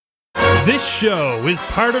This show is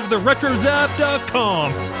part of the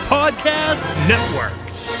RetroZap.com podcast network.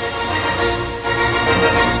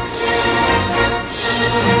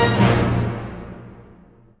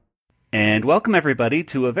 And welcome, everybody,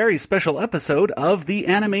 to a very special episode of the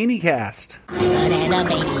Animaniacs. I'm an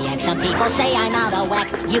Animaniac. Some people say I'm out of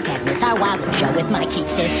whack. You can't miss our wild show with my cute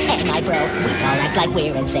sis and my bro. We all act like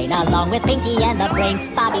we're insane, along with Pinky and the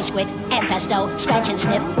Brain, Bobby Squid and Pesto, Scratch and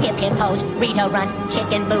Sniff, Hip Hip Hose, Rito Runt,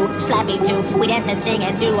 Chicken Boo, Slappy Too. We dance and sing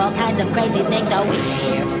and do all kinds of crazy things. Oh, we're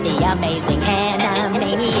the amazing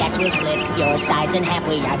Animaniacs. We'll split your sides in half.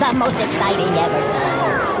 We are the most exciting ever. So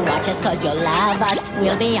watch us 'cause you'll love us.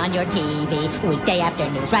 We'll be on your TV weekday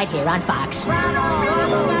afternoons right here on Fox.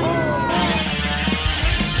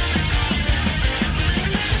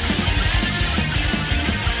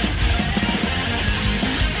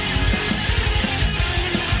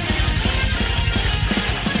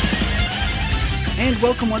 And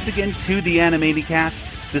welcome once again to the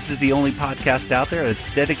Animaniacs. This is the only podcast out there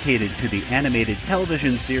that's dedicated to the animated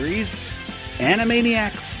television series,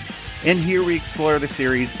 Animaniacs. And here we explore the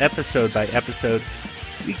series episode by episode.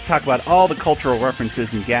 We talk about all the cultural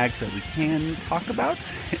references and gags that we can talk about.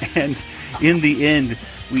 And in the end,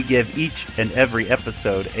 we give each and every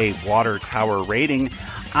episode a water tower rating.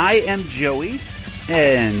 I am Joey,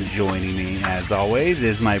 and joining me, as always,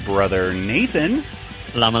 is my brother Nathan.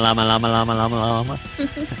 Llama, llama, llama, llama, llama, llama.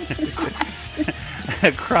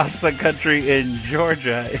 Across the country in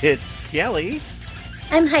Georgia, it's Kelly.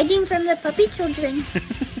 I'm hiding from the puppy children.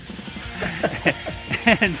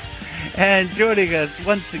 And joining us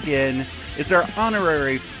once again, it's our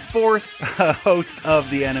honorary fourth host of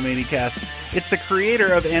the Animaniacs. It's the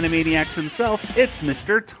creator of Animaniacs himself. It's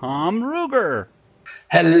Mr. Tom Ruegger.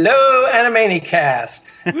 Hello,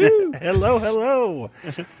 Animaniacs. Hello.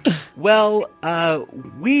 Well,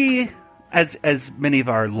 we, as many of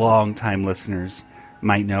our longtime listeners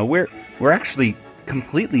might know, we're actually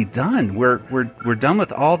completely done. We're done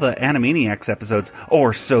with all the Animaniacs episodes,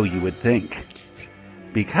 or so you would think.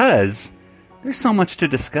 Because there's so much to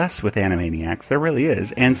discuss with Animaniacs, there really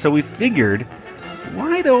is. And so we figured,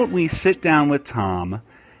 why don't we sit down with Tom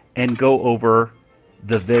and go over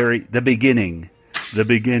the beginning of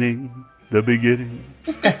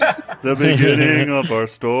our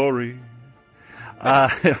story.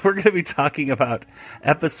 We're going to be talking about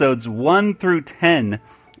episodes 1 through 10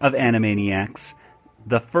 of Animaniacs,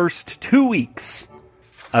 the first 2 weeks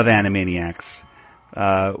of Animaniacs.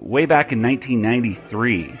 Way back in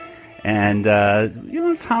 1993. And,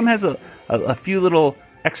 Tom has a few little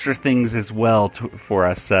extra things as well for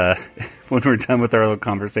us when we're done with our little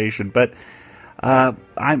conversation. But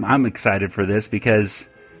I'm excited for this because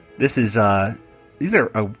these are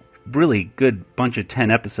a really good bunch of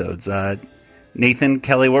 10 episodes. Nathan,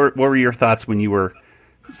 Kelly, what were your thoughts when you were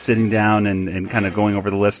sitting down and kind of going over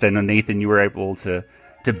the list? I know, Nathan, you were able to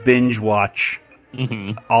binge watch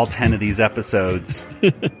all 10 of these episodes.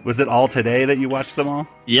 Was it all today that you watched them all?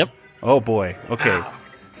 Yep. Oh boy. Okay. Wow.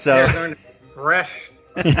 So they're going to be fresh.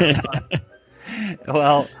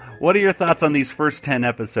 Well, what are your thoughts on these first 10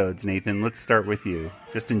 episodes, Nathan? Let's start with you,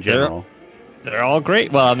 just in general. They're all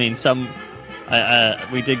great. Well, I mean,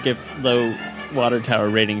 we did give low water tower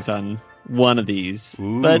ratings on one of these,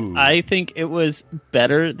 Ooh. But I think it was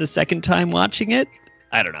better the second time watching it.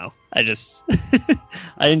 I don't know.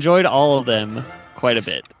 I enjoyed all of them quite a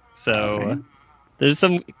bit. So Okay. There's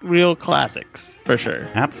some real classics for sure.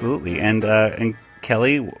 Absolutely. And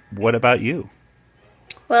Kelly, what about you?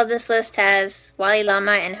 Well, this list has Wally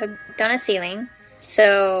Llama and Hooked on a Ceiling,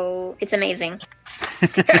 so it's amazing.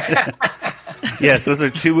 Yes, those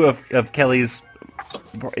are two of Kelly's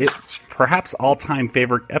perhaps all-time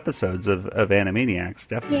favorite episodes of Animaniacs,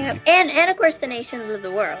 definitely. Yeah, and of course the Nations of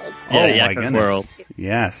the World. Yeah, Oh, Yakka's my goodness. World.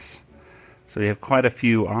 Yes. So we have quite a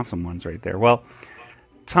few awesome ones right there. Well,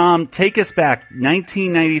 Tom, take us back.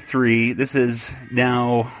 1993. This is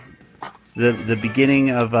now the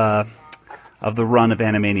beginning of the run of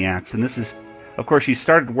Animaniacs, and this is, of course, you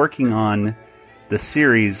started working on the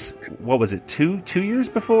series. What was it? Two years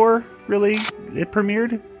before, really, it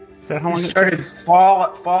premiered? Is that how long We it started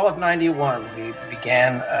fall of 91. We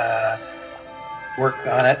began work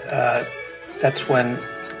on it. That's when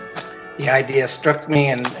the idea struck me,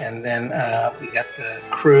 and then we got the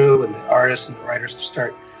crew and the artists and the writers to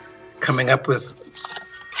start coming up with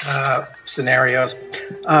scenarios.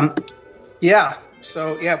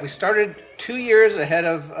 We started 2 years ahead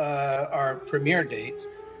of our premiere date.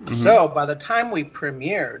 Mm-hmm. So by the time we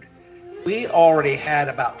premiered, we already had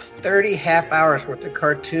about 30 half hours worth of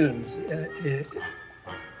cartoons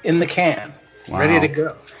in the can, Wow. ready to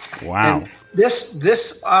go. Wow. And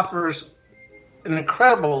this offers an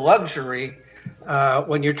incredible luxury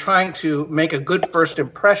when you're trying to make a good first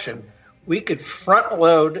impression. We could front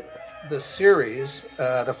load the series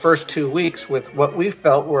the first 2 weeks with what we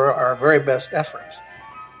felt were our very best efforts.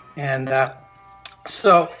 And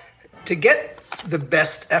so to get the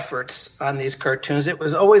best efforts on these cartoons, it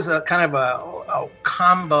was always a kind of a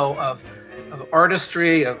combo of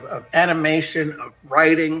artistry, of animation, of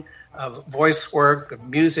writing, of voice work, of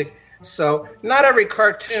music. So not every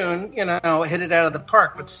cartoon, hit it out of the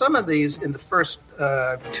park, but some of these in the first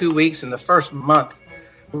 2 weeks, in the first month,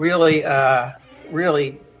 really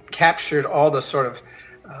captured all the sort of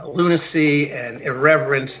lunacy and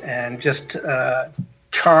irreverence and just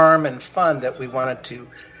charm and fun that we wanted to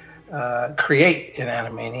create in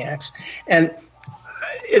Animaniacs. And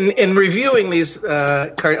in reviewing these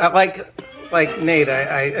cartoons, like Nate,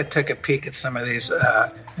 I took a peek at some of these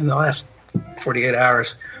in the last 48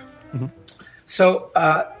 hours. Mm-hmm. So,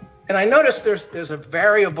 and I noticed there's a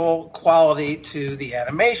variable quality to the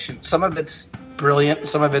animation. Some of it's brilliant,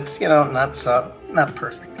 some of it's not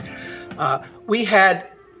perfect. We had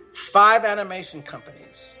 5 animation companies.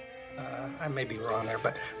 I may be wrong there,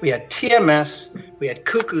 but we had TMS, we had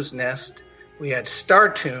Cuckoo's Nest, we had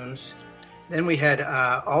Startoons, then we had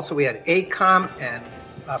ACOM and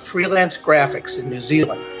Freelance Graphics in New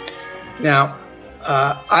Zealand. Now,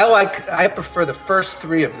 I prefer the first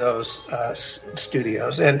 3 of those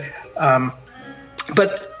studios,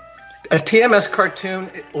 but a TMS cartoon,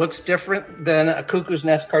 it looks different than a Cuckoo's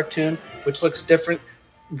Nest cartoon, which looks different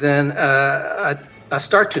than a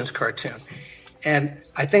Startoons cartoon. And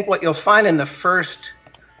I think what you'll find in the first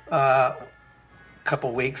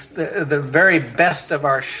couple weeks, the very best of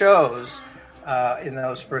our shows in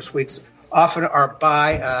those first weeks often are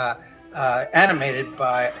animated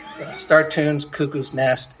by Startoons, Cuckoo's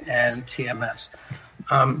Nest, and TMS.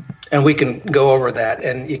 And we can go over that,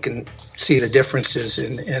 and you can see the differences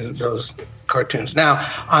in those cartoons. Now,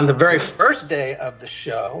 on the very first day of the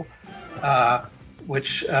show,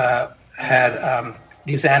 which had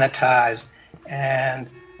Desanitized and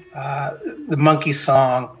the Monkey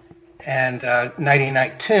Song and Nighty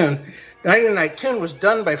Night Tune. The Nighty Night Tune was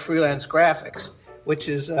done by Freelance Graphics, which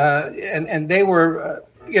is and they were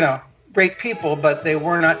great people, but they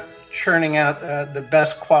were not churning out the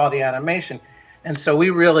best quality animation, and so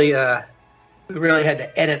we really had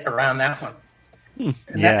to edit around that one.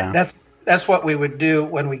 And that's what we would do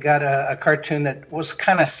when we got a cartoon that was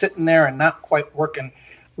kind of sitting there and not quite working.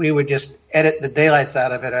 We would just edit the daylights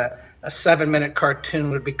out of it. A 7-minute cartoon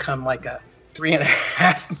would become like a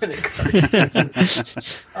 3.5-minute cartoon.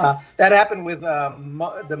 That happened with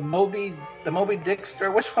the Moby Dick story.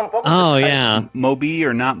 Which one? What was the title? Yeah, Moby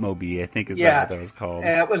or not Moby, I think is what that was called.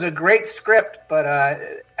 It was a great script, but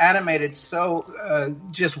animated so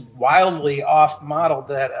just wildly off model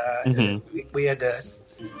that we had to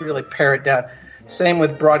really pare it down. Same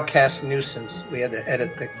with Broadcast Nuisance. We had to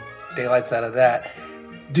edit the daylights out of that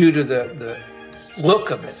due to the look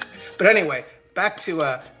of it. But anyway, back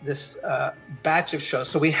to this batch of shows.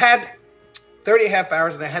 So we had 30 half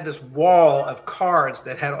hours, and they had this wall of cards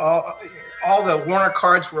that had all the Warner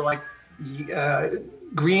cards were like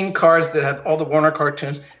green cards that had all the Warner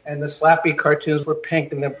cartoons, and the Slappy cartoons were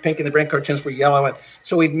pink, and the Pink and the Brain cartoons were yellow. And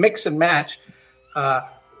so we'd mix and match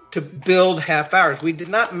to build half hours. We did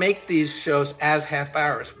not make these shows as half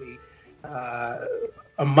hours. We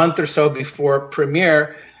a month or so before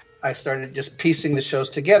premiere, I started just piecing the shows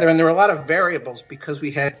together, and there were a lot of variables because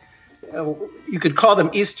we had, you could call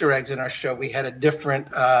them Easter eggs in our show. We had a different,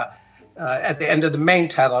 at the end of the main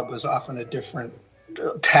title, it was often a different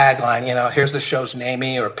tagline. Here's the show's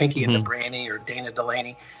namey, or Pinky and the Brainy, or Dana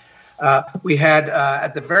Delaney. We had,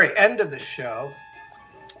 at the very end of the show,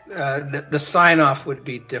 the sign-off would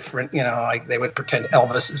be different. Like they would pretend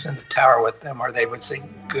Elvis is in the tower with them, or they would say,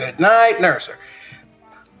 "Good night, nurse."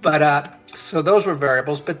 But so those were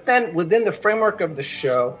variables. But then within the framework of the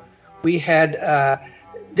show, we had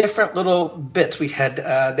different little bits. We had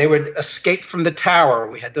they would escape from the tower.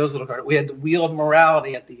 We had those little cards. We had the Wheel of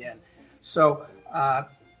Morality at the end. So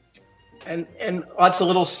and lots of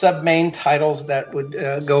little sub-main titles that would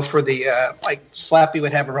go for the like Slappy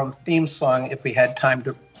would have her own theme song if we had time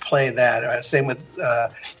to play that. Same with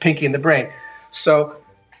Pinky and the Brain. So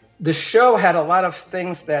the show had a lot of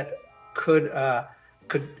things that could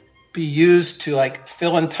be used to like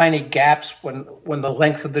fill in tiny gaps when the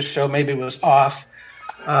length of the show maybe was off.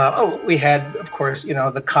 We had, of course,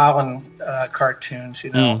 the Colin cartoons,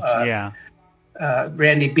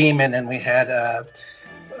 Randy Beeman, and we had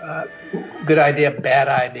Good Idea, Bad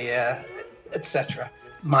Idea, etc.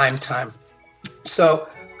 Mime Time. So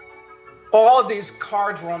all of these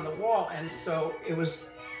cards were on the wall, and so it was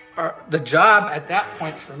the job at that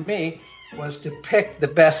point for me was to pick the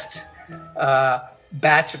best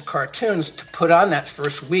batch of cartoons to put on that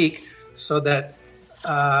first week so that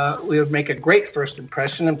we would make a great first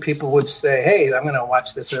impression and people would say, hey, I'm going to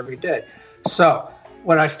watch this every day. So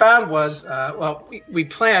what I found was, we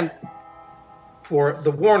planned for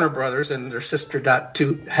the Warner Brothers and their sister Dot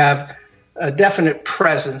to have a definite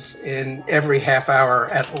presence in every half hour,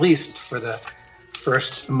 at least for the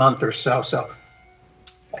first month or so. So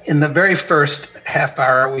in the very first half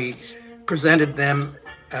hour, we presented them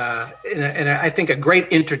in I think a great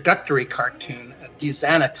introductory cartoon,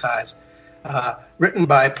 Desanitized, written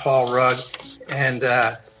by Paul Ruegger, and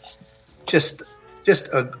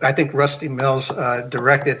I think Rusty Mills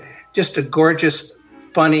directed. Just a gorgeous,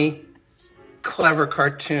 funny, clever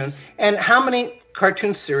cartoon. And how many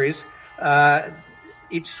cartoon series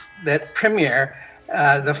each that premiere?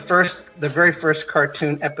 The very first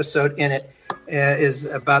cartoon episode in it is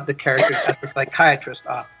about the characters at the psychiatrist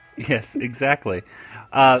office. Yes, exactly.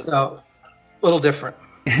 So, a little different.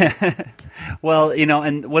 Well,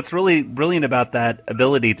 and what's really brilliant about that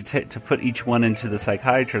ability to put each one into the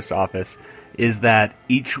psychiatrist's office is that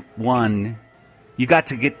each one, you got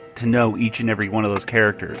to get to know each and every one of those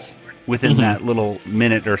characters within that little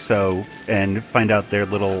minute or so and find out their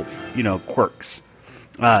little, quirks,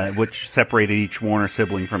 which separated each Warner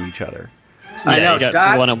sibling from each other. I know,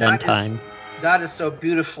 got one-on-one time. Dot is so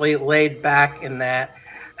beautifully laid back in that.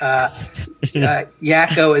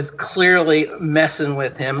 Yakko is clearly messing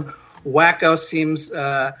with him. Wacko seems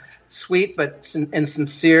sweet and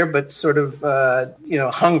sincere, but sort of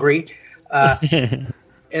hungry.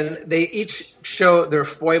 And they each show their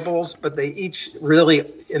foibles, but they each really,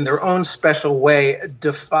 in their own special way,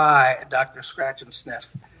 defy Dr. Scratch and Sniff.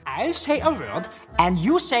 I'll say a word, and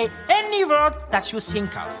you say any word that you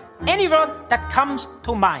think of. Any word that comes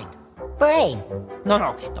to mind. Brain.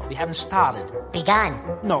 No, we haven't started. Begun.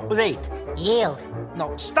 No, wait. Yield.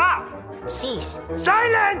 No, stop. Cease.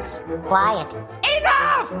 Silence. Quiet.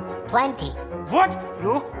 Enough. Plenty. Would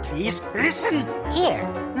you please listen? Hear.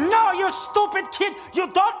 No, you stupid kid.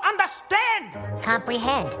 You don't understand.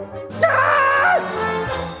 Comprehend.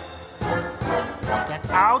 Get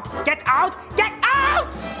out. Get out. Get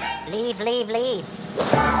out. Leave.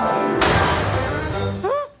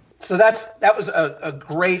 So that was a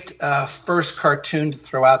great first cartoon to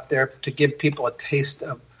throw out there to give people a taste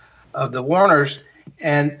of the Warners.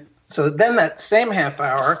 And so then that same half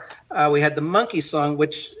hour, we had the Monkey Song,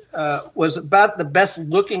 which was about the best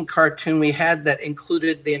looking cartoon we had that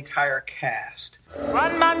included the entire cast.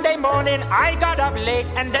 One Monday morning, I got up late,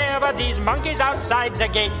 and there were these monkeys outside the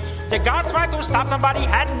gate. The guard tried to stop somebody,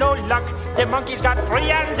 had no luck. The monkeys got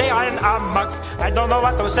free and they ran amok. I don't know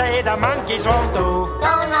what to say, the monkeys won't do.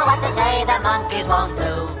 Don't know what to say, the monkeys won't do.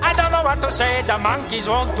 I don't know what to say, the monkeys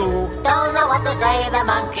won't do. Don't know what to say, the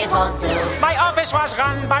monkeys won't do. My office was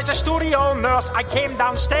run by the studio nurse. I came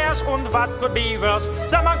downstairs, and what could be worse?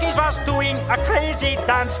 The monkeys was doing a crazy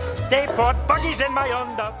dance. They put buggies in my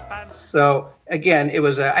underpants. So again, it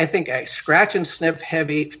was, I think, a scratch and sniff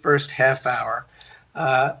heavy first half hour,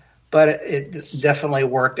 but it definitely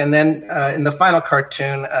worked. And then in the final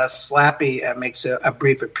cartoon, Slappy makes a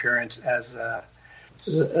brief appearance as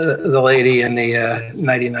the lady in the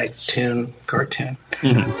Nighty Night Tune cartoon.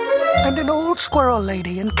 Mm-hmm. And an old squirrel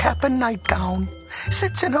lady in cap and nightgown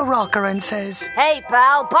sits in her rocker and says, "Hey,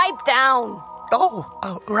 pal, pipe down."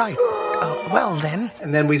 Oh, right. Well, then.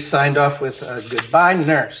 And then we signed off with Goodbye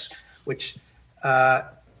Nurse, which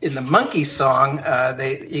in the Monkey Song,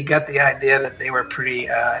 you got the idea that they were pretty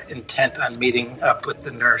intent on meeting up with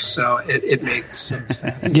the nurse, so it made some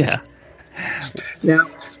sense. Yeah. Now,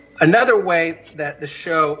 another way that the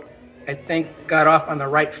show, I think, got off on the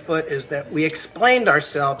right foot is that we explained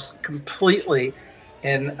ourselves completely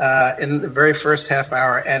in the very first half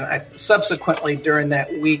hour, and subsequently during that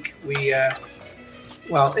week, we,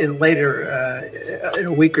 in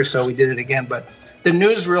a week or so, we did it again, but the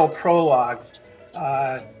newsreel prologue,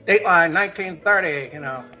 Dateline 1930,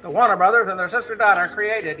 the Warner Brothers and their sister Dot are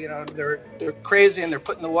created, they're crazy and they're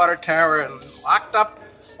put in the water tower and locked up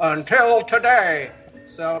until today.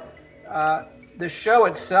 So the show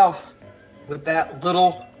itself, with that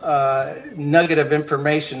little nugget of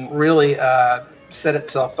information, really set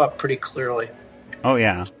itself up pretty clearly. Oh,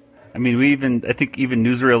 yeah. I mean, I think even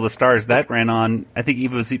Newsreel of the Stars, that ran on, I think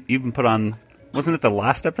it was even put on Wasn't it the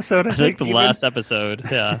last episode? I think the last episode,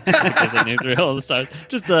 yeah. Because the newsreel starts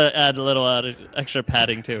just to add a little extra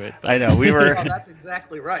padding to it. But. I know we were. Oh, that's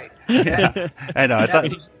exactly right. Yeah, I know. I thought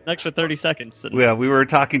an extra 30 seconds. Yeah, we were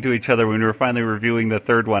talking to each other when we were finally reviewing the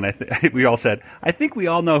third one. We all said, "I think we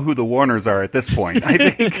all know who the Warners are at this point." I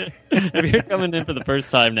think if you're coming in for the first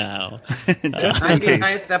time now, just in case.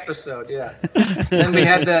 99th episode, yeah. Then we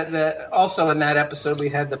had the also in that episode we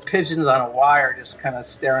had the pigeons on a wire just kind of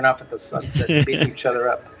staring up at the sunset, beating each other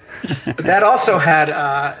up. But that also had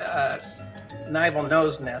Nival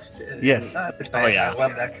Nose Nest. Yes. I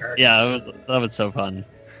love that character. Yeah, that was so fun.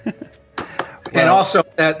 And also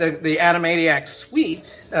the Animaniacs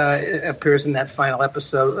suite appears in that final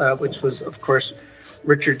episode, which was, of course,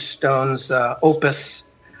 Richard Stone's opus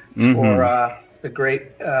for the great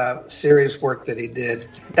series work that he did.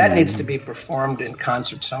 That needs to be performed in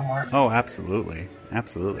concert somewhere. Oh, absolutely.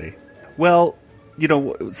 Absolutely. Well,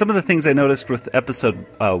 some of the things I noticed with episode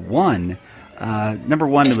 1, number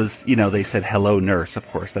one, it was, they said, "Hello, Nurse," of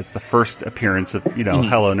course. That's the first appearance of,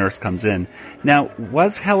 Hello, Nurse comes in. Now,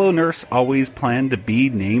 was Hello, Nurse always planned to be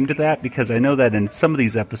named that? Because I know that in some of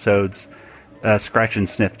these episodes, Scratch and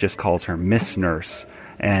Sniff just calls her Miss Nurse.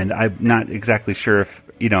 And I'm not exactly sure if,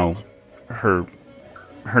 her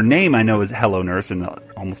name I know is Hello, Nurse in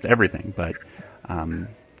almost everything. But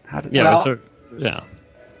how did...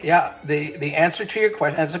 Yeah, the answer to your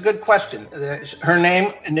question, that's a good question. Her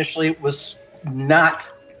name initially was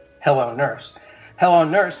not Hello Nurse. Hello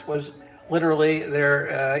Nurse was literally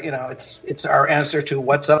their, it's our answer to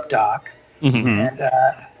 "What's up, Doc?" And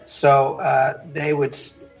so they would,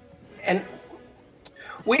 and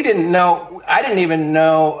we didn't know. I didn't even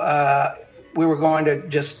know we were going to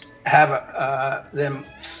just have them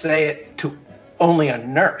say it to only a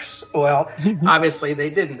nurse. Well, obviously they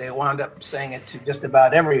didn't. They wound up saying it to just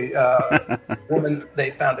about every woman they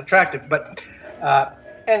found attractive. But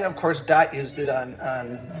and of course Dot used it on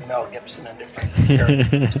Mel Gibson and different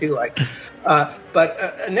characters she liked.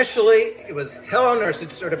 But initially it was Hello Nurse.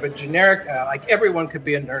 It's sort of a generic, like everyone could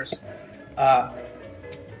be a nurse.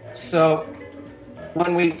 So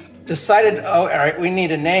when we decided, all right, we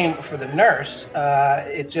need a name for the nurse,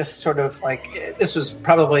 it just sort of like, this was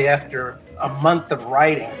probably after a month of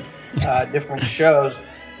writing different shows.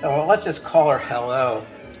 Well, let's just call her Hello.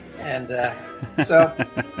 And so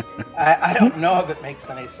I don't know if it makes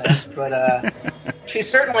any sense, but she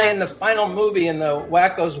certainly in the final movie, in the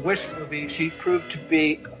Wacko's Wish movie, she proved to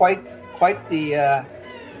be quite the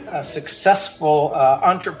successful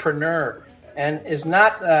entrepreneur, and is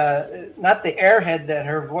not the airhead that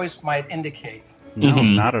her voice might indicate. No,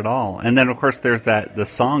 not at all. And then of course there's the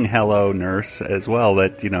song "Hello Nurse" as well.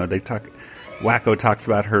 That they talk. Wacko talks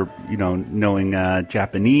about her, knowing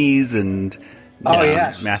Japanese and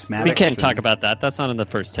mathematics. We can't talk about that. That's not in the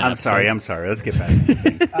first 10 episodes. I'm sorry. Let's get back to the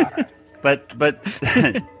thing. But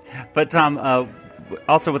but Tom,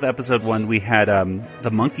 also with episode 1, we had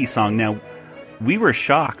the monkey song. Now, we were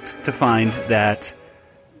shocked to find that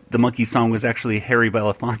the monkey song was actually Harry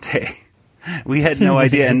Belafonte. We had no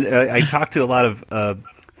idea, and I talked to a lot of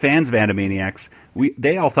fans of Animaniacs.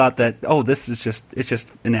 They all thought that, this is just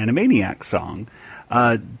an Animaniacs song.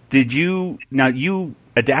 You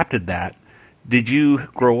adapted that. Did you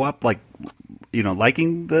grow up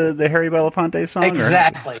liking the Harry Belafonte song?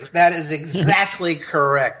 Exactly. That is exactly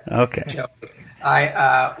correct. Okay. Joey.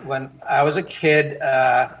 When I was a kid,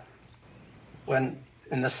 when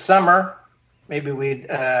in the summer, maybe we'd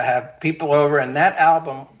have people over, and that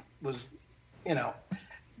album was,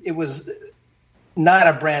 it was not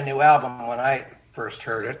a brand new album when I first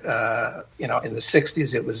heard it. In the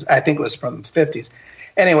 60s, I think it was from the 50s.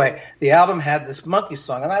 Anyway, the album had this monkey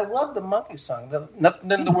song, and I love the monkey song.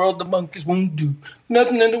 Nothing in the world the monkeys won't do.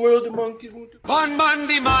 Nothing in the world the monkeys won't do. On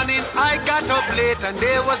Monday morning, I got up late, and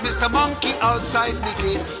there was Mr. Monkey outside me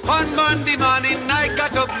gate. On Monday morning, I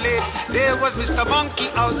got up late, there was Mr. Monkey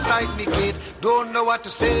outside me gate. Don't know what to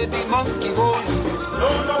say, the monkey won't do.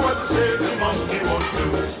 Don't know what to say, the monkey won't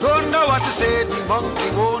do. Don't know what to say, the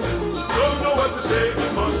monkey won't do. Don't know what to say,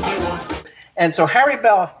 the monkey won't do. And so Harry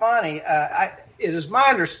Belafonte, it is my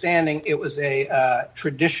understanding it was a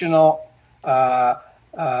traditional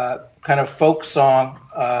kind of folk song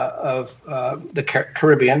of the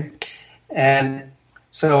Caribbean. And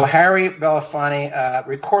so Harry Belafonte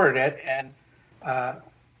recorded it. And now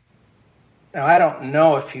I don't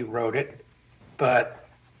know if he wrote it, but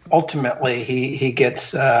ultimately he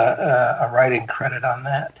gets a writing credit on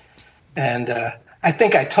that. And I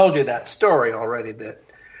think I told you that story already, that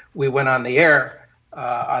we went on the air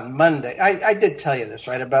on Monday. I did tell you this,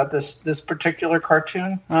 right, about this particular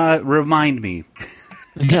cartoon? Remind me.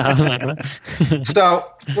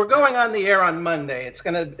 So we're going on the air on Monday. It's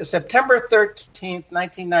September 13th,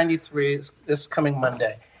 1993, is this coming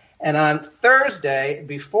Monday. And on Thursday,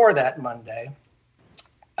 before that Monday,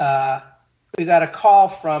 we got a call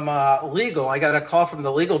from legal. I got a call from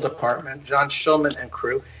the legal department, John Shulman and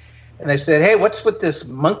crew. And they said, hey, what's with this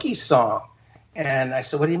monkey song? And I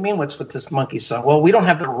said, what do you mean, what's with this monkey song? Well, we don't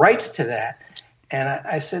have the rights to that. And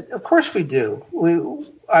I said, of course we do.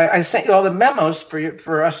 I sent you all the memos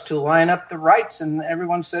for us to line up the rights, and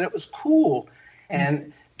everyone said it was cool.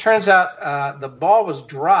 And turns out the ball was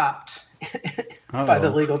dropped by the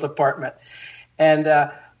legal department.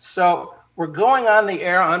 And so we're going on the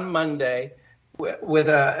air on Monday with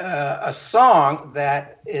a song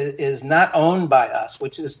that is not owned by us,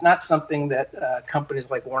 which is not something that companies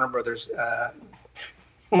like Warner Brothers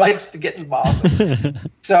likes to get involved in.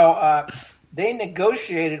 So they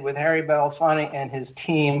negotiated with Harry Belafonte and his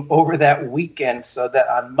team over that weekend so that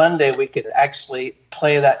on Monday we could actually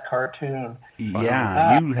play that cartoon.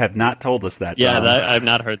 Yeah, you have not told us that. Yeah, I've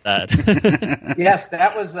not heard that. Yes,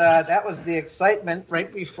 that was the excitement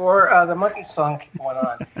right before the monkey song went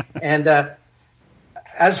on. And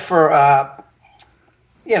as for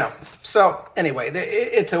so anyway,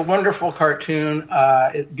 it's a wonderful cartoon.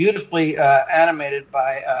 Beautifully animated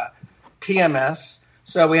by TMS.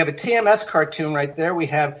 So we have a TMS cartoon right there. We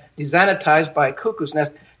have Desanitized by Cuckoo's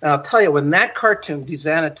Nest. And I'll tell you, when that cartoon,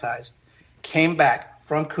 Desanitized, came back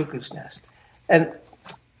from Cuckoo's Nest, and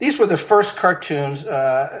these were the first cartoons.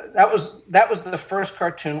 That was the first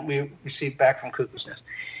cartoon we received back from Cuckoo's Nest.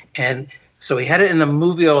 And so we had it in the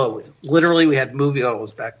moviola. Literally, we had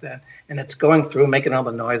moviolas back then. And it's going through, making all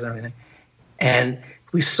the noise and everything. And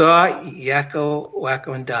we saw Yakko,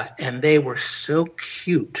 Wacko, and Dot, and they were so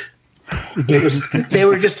cute. They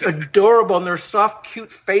were just adorable, and their soft,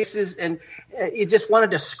 cute faces, and you just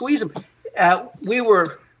wanted to squeeze them. We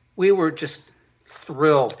were just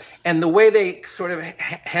thrilled, and the way they sort of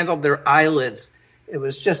handled their eyelids, it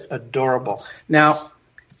was just adorable. Now,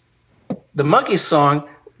 the monkey song,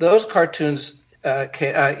 those cartoons, the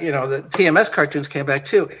TMS cartoons came back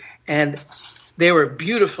too, and they were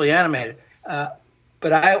beautifully animated.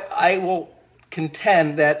 But I will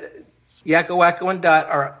contend that Yakko, Wacko, and Dot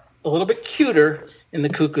are a little bit cuter in the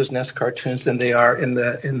Cuckoo's Nest cartoons than they are in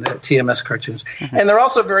the TMS cartoons. Mm-hmm. And they're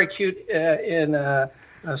also very cute in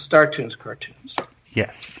Startoons cartoons.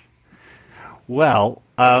 Yes. Well,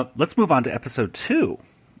 let's move on to episode 2.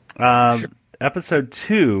 Sure. Episode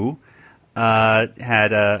 2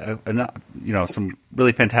 had some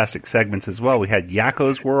really fantastic segments as well. We had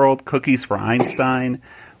Yakko's World, Cookies for Einstein,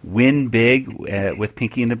 Win Big with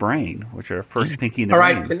Pinky and the Brain, which are first Pinky and the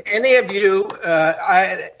Brain. All right, can any of you,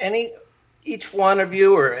 each one of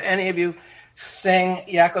you or any of you sing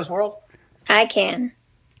Yakko's World? I can.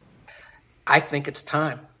 I think it's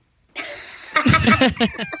time.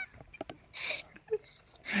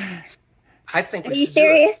 Are you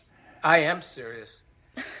serious? I am serious.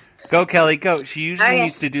 Go, Kelly, go. She usually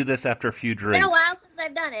needs to do this after a few drinks. It's been a while since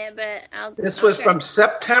I've done it, but This was from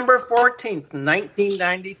September 14th,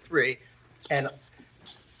 1993. And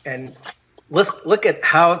let's look at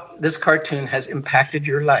how this cartoon has impacted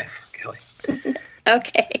your life, Kelly.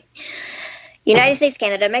 Okay. United States,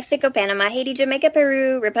 Canada, Mexico, Panama, Haiti, Jamaica,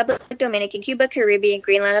 Peru, Republic Dominican, Cuba, Caribbean,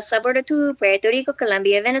 Greenland, El Salvador, Puerto Rico,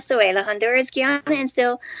 Colombia, Venezuela, Honduras, Guyana, and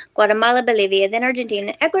still Guatemala, Bolivia, then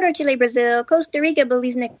Argentina, Ecuador, Chile, Brazil, Costa Rica,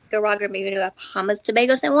 Belize, Nicaragua, Bermuda, Bahamas,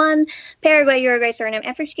 Tobago, San Juan, Paraguay, Uruguay, Suriname,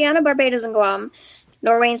 Africa, Guyana, Barbados, and Guam,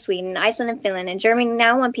 Norway and Sweden, Iceland and Finland, and Germany,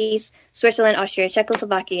 now one piece, Switzerland, Austria,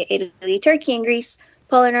 Czechoslovakia, Italy, Turkey, and Greece,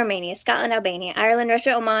 Poland, Romania, Scotland, Albania, Ireland,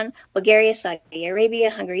 Russia, Oman, Bulgaria, Saudi Arabia,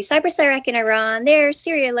 Hungary, Cyprus, Iraq, and Iran. There,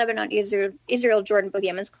 Syria, Lebanon, Israel, Jordan, both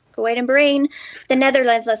Yemen, Kuwait, and Bahrain. The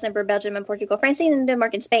Netherlands, Luxembourg, Belgium, and Portugal, France, and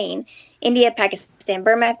Denmark, and Spain. India, Pakistan,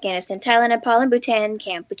 Burma, Afghanistan, Thailand, Nepal, and Bhutan,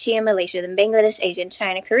 Cambodia, Malaysia, then Bangladesh, Asia,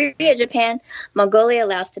 China, Korea, Japan, Mongolia,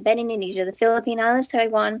 Laos, Tibet, Indonesia, the Philippine Islands,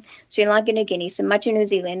 Taiwan, Sri Lanka, New Guinea, Sumatra, New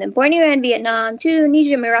Zealand, and Borneo and Vietnam,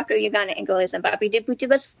 Tunisia, Morocco, Uganda, Angola, Zimbabwe, Djibouti,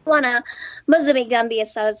 Botswana, Mozambique, Gambia,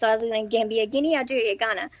 Swaziland, Gambia, Guinea, Algeria,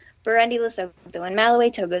 Ghana, Burundi, Lesotho, and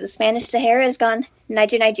Malawi, Togo. The Spanish Sahara is gone.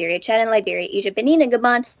 Nigeria, Chad and Liberia, Egypt, Benin, and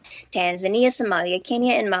Gabon, Tanzania, Somalia,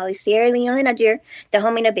 Kenya, and Mali, Sierra Leone, and Niger,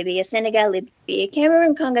 Dahomey, Namibia, Senegal, Libya,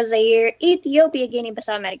 Cameroon, Congo, Zaire, Ethiopia,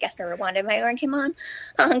 Guinea-Bissau, Madagascar, Rwanda, Myanmar, Cayman,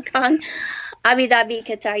 Hong Kong, Abu Dhabi,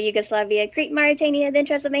 Qatar, Yugoslavia, Crete, Mauritania, then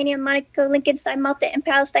Transylvania, Monaco, Liechtenstein, Malta, and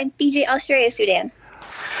Palestine, Fiji, Australia, Sudan.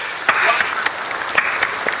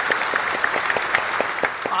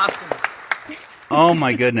 Awesome. Oh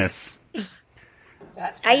my goodness.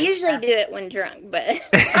 I usually do it when drunk, but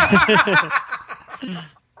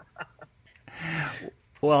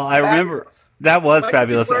Well, I remember that was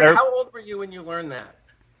fabulous. How old were you when you learned that?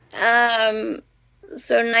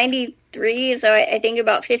 So 93, so I think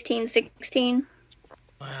about 15, 16.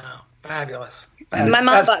 Wow, fabulous. My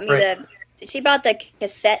mom bought me she bought the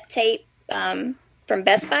cassette tape from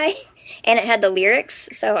Best Buy, and it had the lyrics,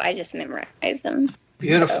 so I just memorized them.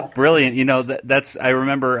 Beautiful. So. Brilliant. You know, that's I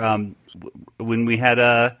remember when we had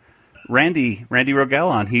Randy Ruegger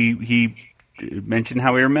on, he mentioned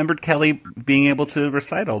how he remembered Kelly being able to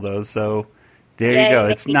recite all those, so there you go.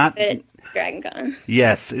 It's not Dragon Con.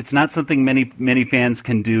 Yes, it's not something many fans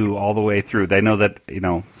can do all the way through. They know that,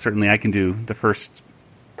 certainly I can do the first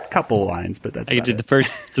couple lines, but that's I can do the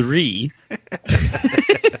first 3.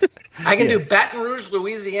 I can do Baton Rouge,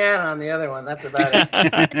 Louisiana on the other one. That's about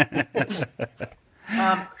it.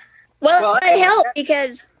 Well,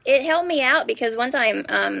 it helped me out because one time,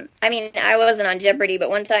 I wasn't on Jeopardy, but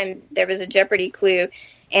one time there was a Jeopardy clue,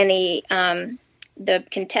 and the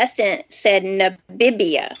contestant said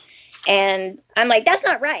Namibia. And I'm like, that's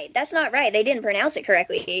not right. That's not right. They didn't pronounce it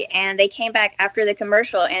correctly. And they came back after the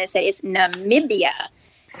commercial and it said it's Namibia.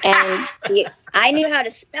 And I knew how to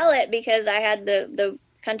spell it because I had the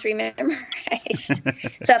country memorized.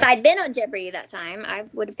 So if I'd been on Jeopardy that time, I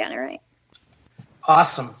would have gotten it right.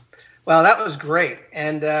 Awesome. Well, that was great.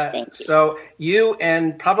 And so you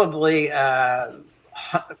and probably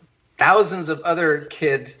thousands of other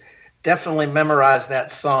kids definitely memorized that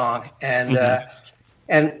song. And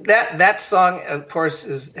and that song, of course,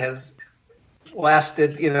 has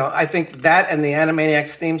lasted. I think that and the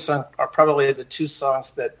Animaniacs theme song are probably the two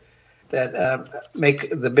songs that make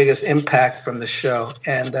the biggest impact from the show.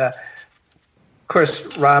 And of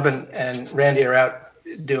course, Robin and Randy are out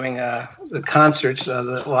doing the concerts, the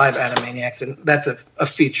live Animaniacs, and that's a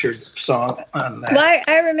featured song on that. Well,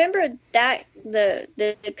 I remember that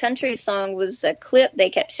the country song was a clip they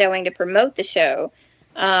kept showing to promote the show.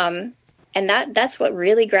 And that's what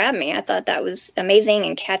really grabbed me. I thought that was amazing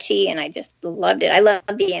and catchy, and I just loved it. I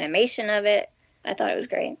loved the animation of it. I thought it was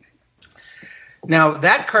great. Now,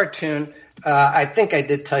 that cartoon, I think I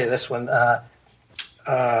did tell you this one. One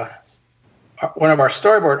of our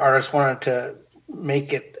storyboard artists wanted to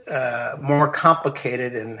make it more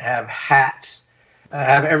complicated and have hats.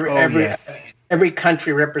 Have every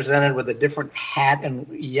country represented with a different hat, and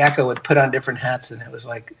Yakko would put on different hats, and it was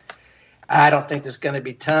like, I don't think there's going to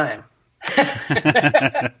be time.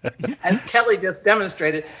 As Kelly just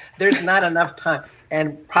demonstrated, there's not enough time,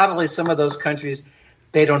 and probably some of those countries,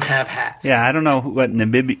 they don't have hats. Yeah, I don't know what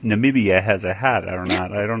Namibia has a hat or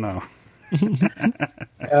not. I don't know.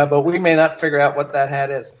 But we may not figure out what that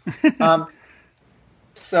hat is.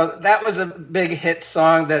 So that was a big hit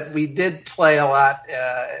song that we did play a lot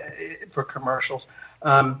for commercials.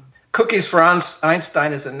 Cookies for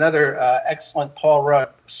Einstein is another excellent Paul Rudd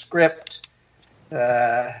script.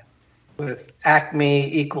 With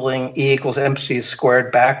Acme equaling E equals MC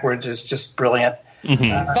squared backwards is just brilliant.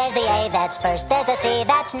 Mm-hmm. There's the A that's first, there's a C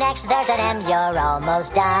that's next, there's an M, you're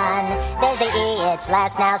almost done. There's the E, it's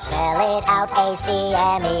last, now spell it out,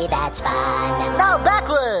 A-C-M-E, that's fun. No,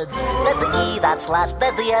 backwards! There's the E that's last,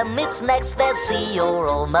 there's the M, it's next, there's C, you're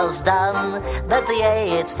almost done. There's the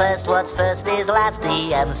A, it's first, what's first is last,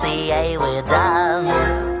 E-M-C-A, we're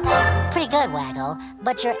done. Pretty good, Waggle,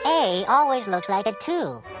 but your A always looks like a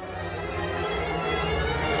 2.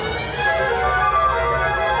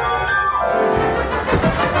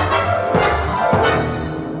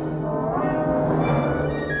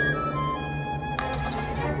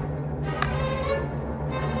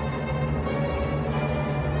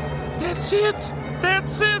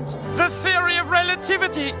 That's it! The theory of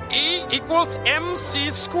relativity. E equals mc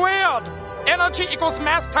squared. Energy equals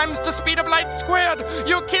mass times the speed of light squared.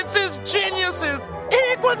 You kids is geniuses.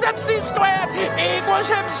 E equals mc squared. E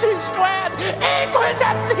equals mc squared. E equals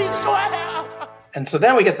mc squared. And so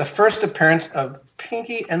then we get the first appearance of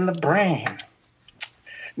Pinky and the Brain.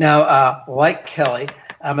 Now, like Kelly,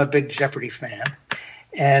 I'm a big Jeopardy fan.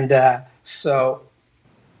 And so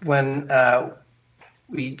when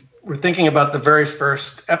we were thinking about the very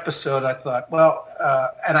first episode, I thought, well,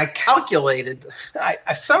 and I calculated,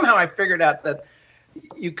 I somehow figured out that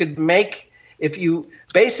you could make, if you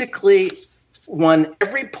basically won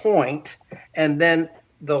every point, and then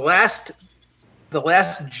the last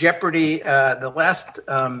Jeopardy, the last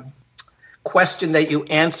question that you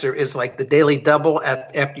answer is like the Daily Double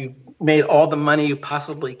after you've made all the money you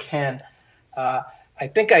possibly can. I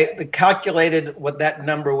think I calculated what that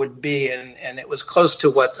number would be, and it was close to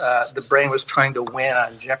what the Brain was trying to win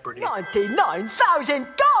on Jeopardy. $99,000?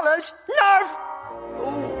 Nerf!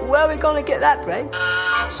 Where are we going to get that, Brain?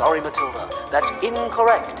 Sorry, Matilda, that's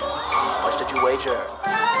incorrect. How much did you wager?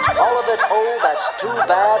 All of it, oh, that's too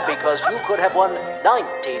bad because you could have won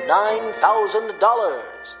 $99,000.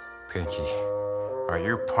 Pinky, are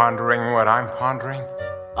you pondering what I'm pondering?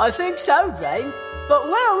 I think so, Brain. But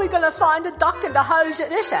where are we going to find a duck in the hose at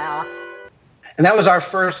this hour? And that was our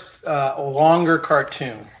first longer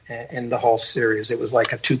cartoon in the whole series. It was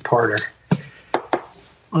like a two-parter.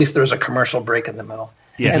 At least there was a commercial break in the middle.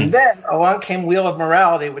 Yeah. And then along came Wheel of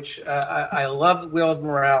Morality, which I love Wheel of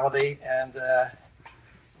Morality.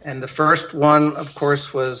 And the first one, of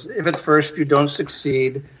course, was if at first you don't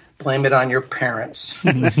succeed, blame it on your parents.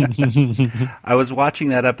 I was watching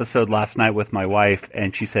that episode last night with my wife,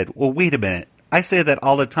 and she said, well, wait a minute. I say that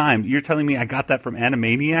all the time. You're telling me I got that from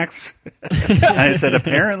Animaniacs? And I said,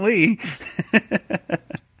 apparently.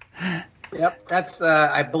 Yep, that's.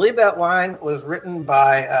 I believe that line was written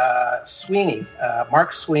by Sweeney,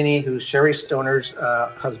 Mark Sweeney, who's Sherry Stoner's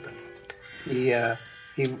husband. He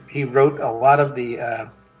wrote a lot of the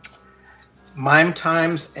mime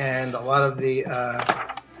times and a lot of the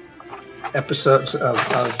episodes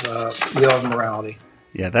of Wheel of Morality.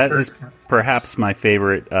 Yeah, that is perhaps my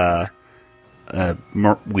favorite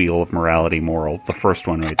Wheel of Morality moral. The first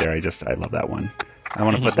one right there. I love that one. I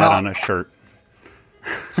want to put that on a shirt.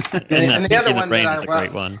 and the other one that I love,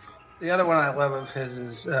 great one. The other one I love of his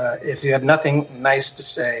is if you have nothing nice to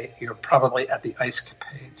say, you're probably at the Ice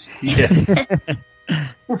Capades. Yes.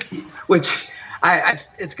 Which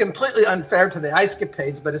it's completely unfair to the Ice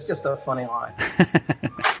Capades, but it's just a funny line.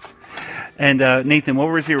 And Nathan, what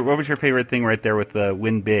was your favorite thing right there with the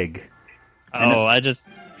Win Big?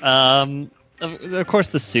 Of course,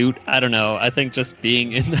 the suit. I don't know. I think just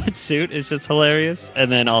being in that suit is just hilarious.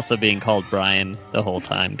 And then also being called Brian the whole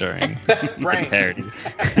time during the parody.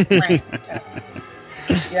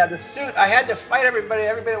 Yeah, the suit. I had to fight everybody.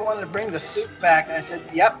 Everybody wanted to bring the suit back. And I said,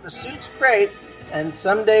 yep, the suit's great. And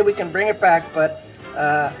someday we can bring it back. But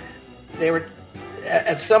they were,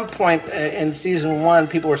 at some point in season 1,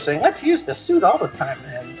 people were saying, let's use the suit all the time.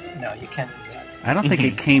 And no, you can't do that. I don't think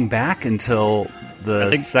it came back until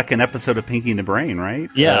the second episode of Pinky and the Brain, right?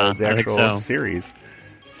 Yeah, the actual I think so. Series.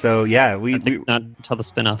 So yeah, I think not until the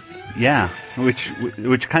spinoff. Yeah,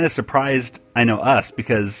 which kind of surprised us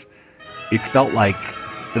because it felt like,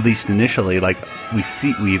 at least initially, like we've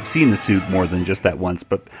seen the suit more than just that once.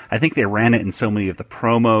 But I think they ran it in so many of the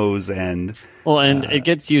promos and it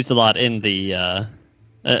gets used a lot in the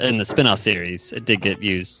spinoff series. It did get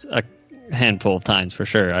used a handful of times for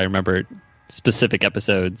sure. I remember specific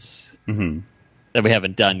episodes. Mm-hmm. That we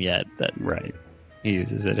haven't done yet. That he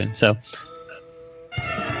uses it in. So,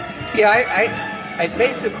 yeah, I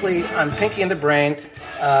basically on Pinky and the Brain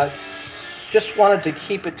just wanted to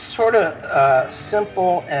keep it sort of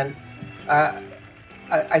simple, and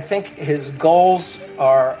I think his goals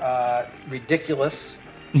are ridiculous,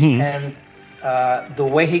 and the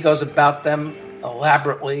way he goes about them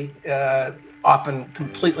elaborately, often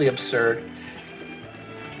completely absurd,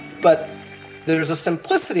 but there's a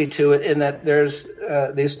simplicity to it in that there's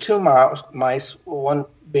these two mice, one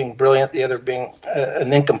being brilliant, the other being a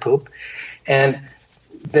nincompoop, and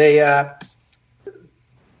they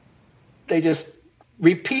just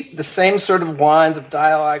repeat the same sort of lines of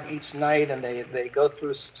dialogue each night, and they go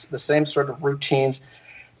through the same sort of routines,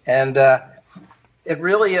 and it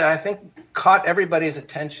really, I think, caught everybody's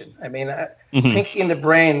attention. I mean, Pinky and the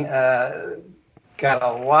Brain got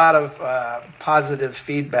a lot of positive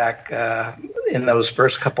feedback in those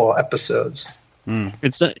first couple episodes.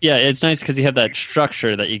 It's nice because you have that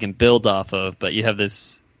structure that you can build off of, but you have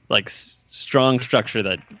this like strong structure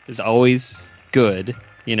that is always good,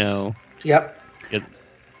 you know. Yep.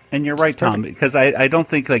 And you're right, Tom, because I don't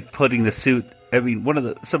think like putting the suit. I mean,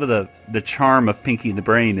 some of the charm of Pinky and the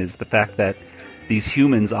Brain is the fact that these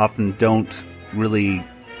humans often don't really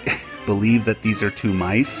believe that these are two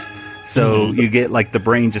mice. So you get like the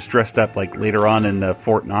Brain just dressed up like later on in the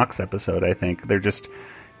Fort Knox episode. I think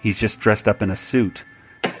he's just dressed up in a suit,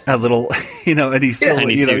 a little, and he's still,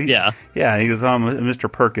 he goes, I'm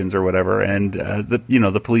Mr. Perkins or whatever, and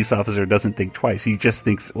the police officer doesn't think twice. He just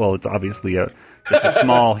thinks, well, it's obviously it's a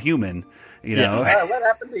small human, know. What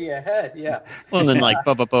happened to your head? Yeah. Well, and then like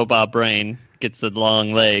Bubba Boba Brain gets the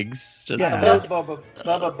long legs.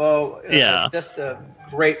 Bubba Bo. Just a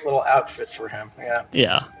great little outfit for him. Yeah.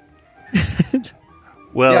 Yeah.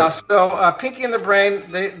 So Pinky and the Brain,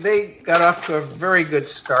 they got off to a very good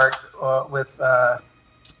start with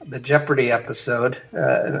the Jeopardy episode.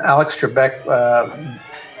 And Alex Trebek,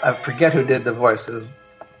 I forget who did the voice. It was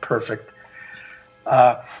perfect.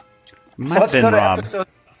 Let's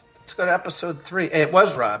go to episode 3. It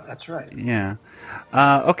was Rob. That's right. Yeah.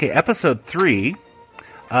 Okay, episode 3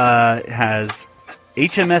 has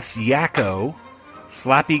HMS Yakko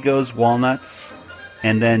Slappy Goes Walnuts,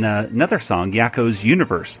 and then another song, Yakko's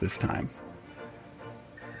Universe this time.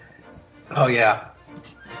 Oh yeah,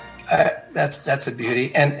 that's a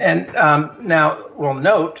beauty. And now we'll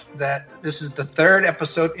note that this is the third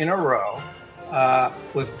episode in a row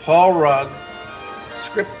with Paul Rugg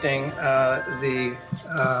scripting the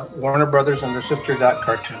Warner Brothers and the Sister Dot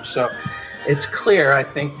cartoon. So it's clear, I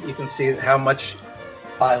think you can see how much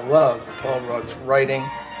I love Paul Rugg's writing,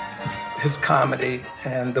 his comedy,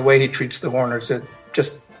 and the way he treats the Warners. It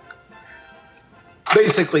just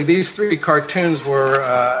basically, these three cartoons were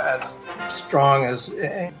as strong as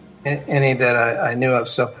any that I knew of.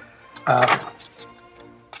 So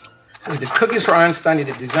he did Cookies for Einstein, he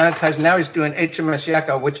did Desanitized, now he's doing HMS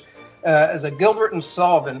Yakko, which is a Gilbert and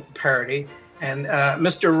Sullivan parody. And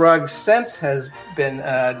Mr. Rugg since has been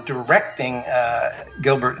directing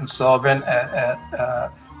Gilbert and Sullivan at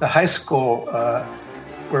the high school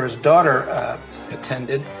where his daughter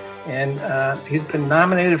attended. And he's been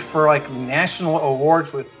nominated for like national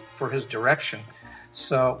awards for his direction.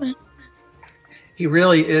 So he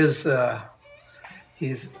really is.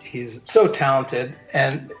 He's so talented,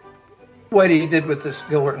 and what he did with this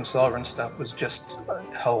Gilbert and Sullivan stuff was just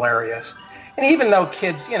hilarious. And even though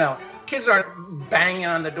kids aren't banging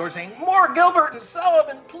on the door saying more Gilbert and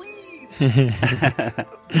Sullivan, please.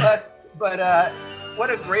 but what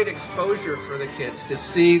a great exposure for the kids to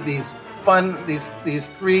see these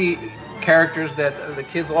three characters that the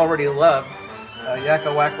kids already loved,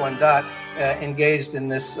 Yakko, Wacko, and Dot, engaged in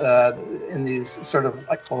these sort of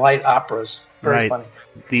like light operas. Very funny.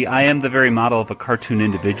 I am the very model of a cartoon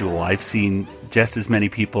individual. I've seen just as many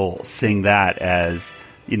people sing that as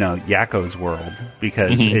Yakko's World,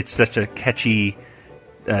 because it's such a catchy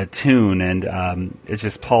tune, and it's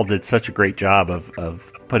just Paul did such a great job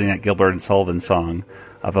of putting that Gilbert and Sullivan song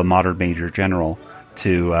of a modern Major General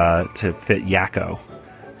to fit Yakko,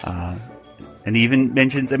 and he even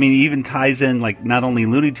mentions, he even ties in like not only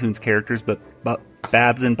Looney Tunes characters but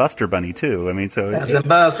Babs and Buster Bunny too. Babs and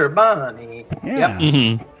Buster Bunny. Yeah. Yep.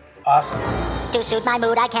 Mm-hmm. Awesome. To suit my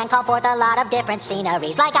mood, I can call forth a lot of different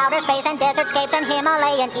sceneries, like outer space and desertscapes and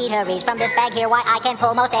Himalayan eateries. From this bag here, why, I can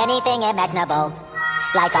pull most anything imaginable,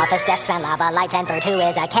 like office desks and lava lights and Bert, who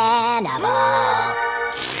is a cannibal.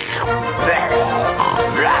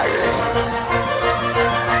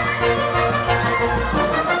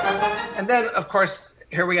 And then, of course,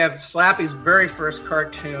 here we have Slappy's very first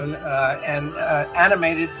cartoon, and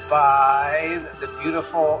animated by the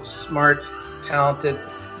beautiful, smart, talented,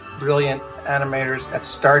 brilliant animators at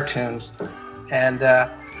Startoons. And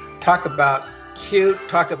talk about cute,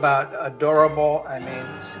 talk about adorable.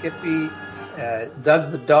 Skippy,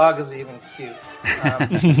 Doug the dog is even cute.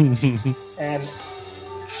 And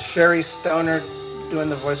Sherry Stoner doing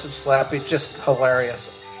the voice of Slappy, just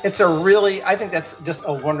hilarious. I think that's just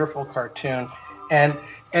a wonderful cartoon. And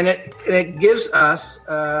it gives us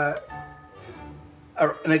an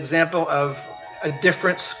example of a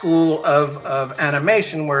different school of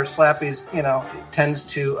animation where Slappy's, tends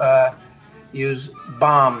to use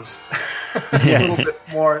bombs a little bit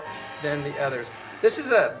more than the others. This is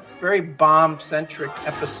a very bomb-centric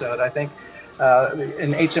episode. I think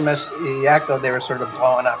in HMS Yakko, they were sort of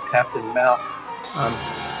blowing up Captain Mal.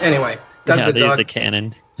 Anyway, Doug the they dog. use a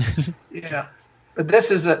cannon. Yeah. But this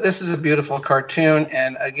is a beautiful cartoon,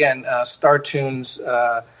 and again, Startoons,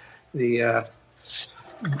 the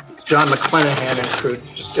John McClanahan and crew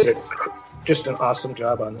just did an awesome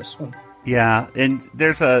job on this one. Yeah, and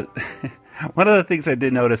there's one of the things I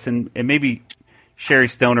did notice, and maybe Sherry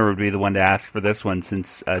Stoner would be the one to ask for this one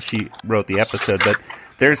since she wrote the episode, but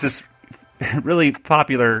there's this really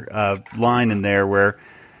popular line in there where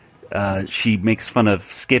she makes fun of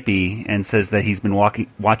Skippy and says that he's been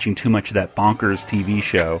watching too much of that Bonkers TV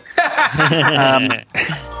show.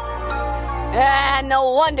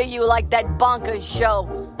 No wonder you like that Bonkers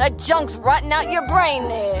show. That junk's rotting out your brain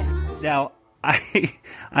there. Now,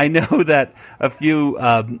 I know that a few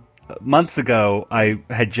months ago I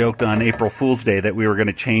had joked on April Fool's Day that we were going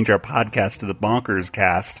to change our podcast to the Bonkers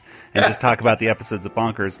cast and just talk about the episodes of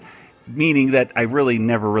Bonkers. Meaning that I really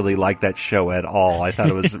never really liked that show at all. I thought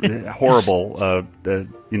it was a horrible,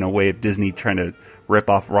 way of Disney trying to rip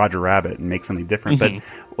off Roger Rabbit and make something different. But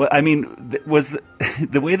was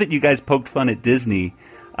the way that you guys poked fun at Disney?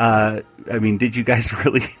 Did you guys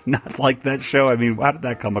really not like that show? How did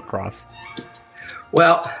that come across?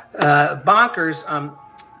 Well, Bonkers.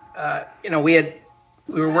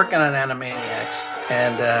 We were working on Animaniacs,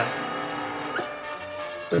 and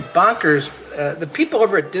the Bonkers. The people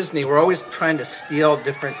over at Disney were always trying to steal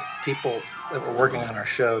different people that were working on our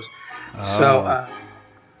shows. Oh. So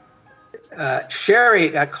Sherry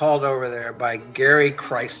got called over there by Gary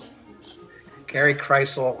Kreisel. Gary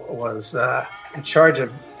Kreisel was in charge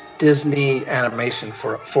of Disney animation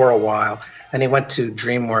for a while, and he went to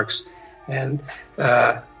DreamWorks, and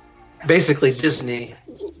basically Disney.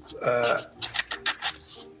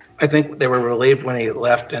 I think they were relieved when he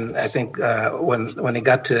left, and I think when he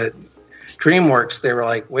got to DreamWorks, they were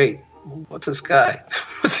like, "Wait, what's this guy?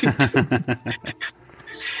 What's he doing?"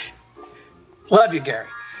 Love you, Gary.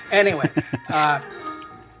 Anyway,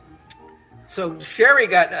 so Sherry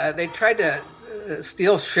got. They tried to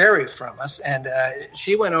steal Sherry from us, and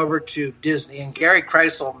she went over to Disney, and Gary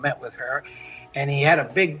Kreisel met with her, and he had a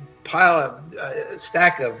big pile of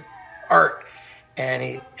stack of art.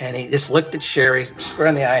 And he just looked at Sherry square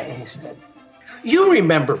in the eye, and he said, "You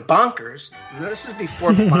remember Bonkers?" And this is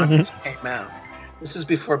before Bonkers came out. This is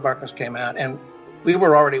before Bonkers came out, and we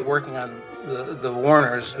were already working on the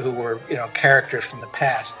Warners, who were characters from the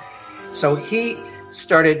past. So he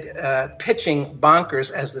started pitching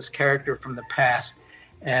Bonkers as this character from the past,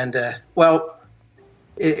 and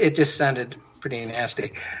it just sounded pretty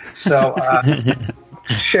nasty. So.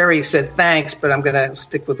 Sherry said, "Thanks, but I'm going to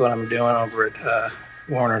stick with what I'm doing over at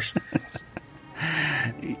Warner's."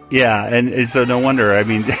 Yeah, and so no wonder. I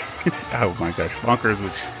mean, oh my gosh, Bonkers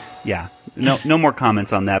was, yeah. No more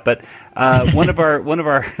comments on that. But one of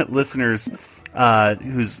our listeners,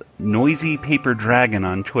 who's Noisy Paper Dragon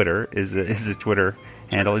on Twitter, is a Twitter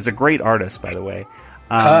handle. He's a great artist, by the way,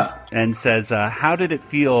 and says, "How did it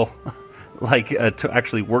feel like to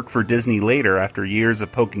actually work for Disney later after years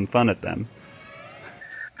of poking fun at them?"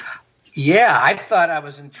 Yeah, I thought I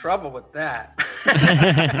was in trouble with that.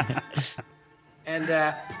 And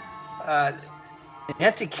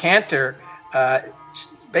Nancy Cantor,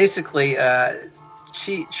 basically,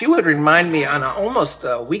 she would remind me on almost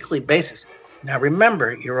a weekly basis. Now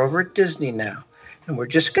remember, you're over at Disney now, and we're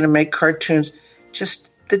just going to make cartoons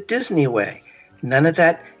just the Disney way. None of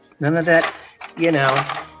that,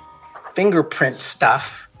 fingerprint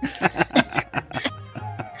stuff.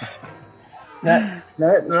 None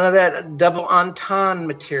of that double entendre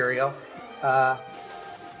material.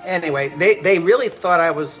 Anyway, they really thought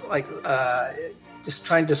I was like just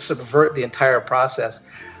trying to subvert the entire process.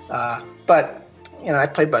 But I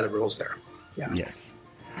played by the rules there. Yeah. Yes.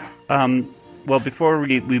 Well, before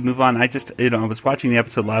we move on, I just I was watching the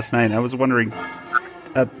episode last night, and I was wondering,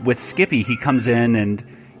 with Skippy, he comes in, and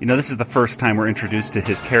this is the first time we're introduced to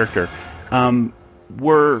his character.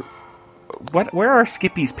 Where are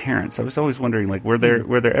Skippy's parents? I was always wondering, like, were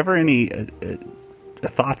there ever any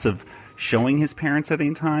thoughts of showing his parents at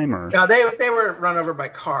any time, or? No, they were run over by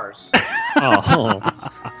cars. Oh,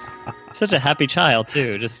 such a happy child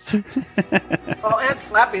too. Just well, Aunt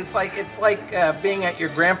Slappy, it's like being at your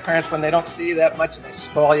grandparents when they don't see you that much and they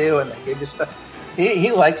spoil you and they give you stuff.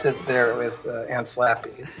 He likes it there with Aunt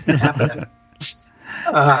Slappy. It's happening.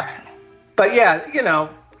 But yeah,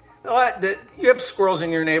 you have squirrels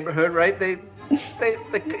in your neighborhood, right? They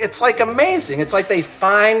it's like amazing. It's like they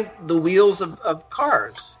find the wheels of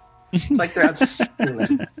cars. It's like they're out.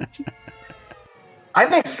 I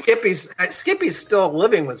think Skippy's still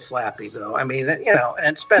living with Slappy, though. I mean, and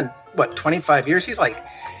it's been 25 years. He's like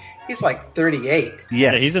 38. Yes.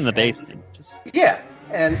 Yeah, he's in the basement. Yeah,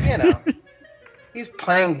 and he's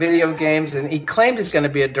playing video games, and he claimed he's going to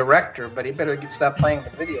be a director, but he better stop playing the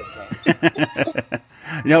video games.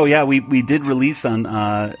 No, yeah, we did release on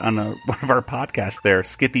one of our podcasts there.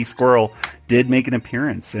 Skippy Squirrel did make an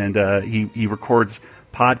appearance, and he records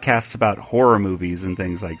podcasts about horror movies and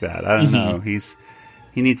things like that. I don't know.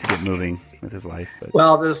 He needs to get moving with his life. But.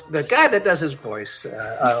 Well, the guy that does his voice,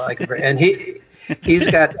 I like him, and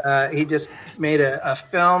he's got he just made a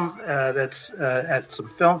film that's at some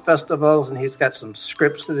film festivals, and he's got some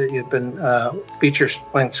scripts that he's been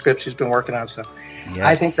feature-length scripts he's been working on. So yes.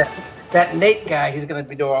 I think that Nate guy, he's going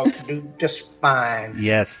to do just fine.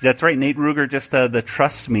 Yes, that's right. Nate Ruegger, just the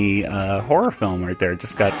Trust Me horror film right there.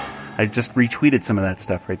 I just retweeted some of that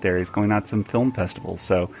stuff right there. He's going out to some film festivals.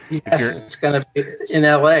 So yes, it's going to be in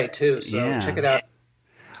LA too. So check it out.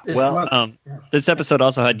 This episode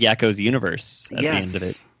also had Yakko's Universe at the end of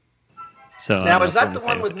it. So now is that the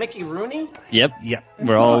one with Mickey Rooney? Yep.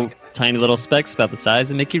 We're all tiny little specks about the size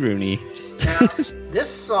of Mickey Rooney. Now, this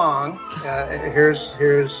song, here's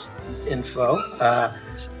info.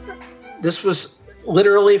 This was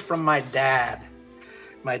literally from my dad.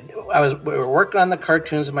 We were working on the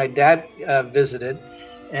cartoons, and my dad visited,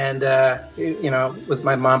 and with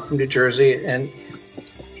my mom from New Jersey, and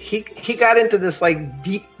he got into this like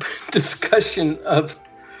deep discussion of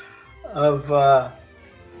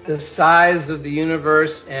the size of the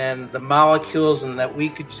universe and the molecules, and that we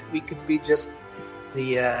could be just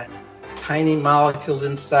the tiny molecules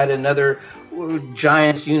inside another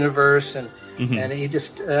giant universe, and he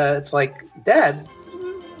just it's like, Dad,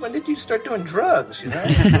 when did you start doing drugs?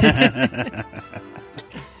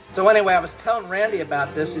 So anyway, I was telling Randy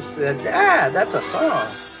about this. He said, Dad, that's a song.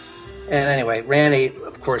 And anyway, Randy,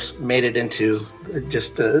 of course, made it into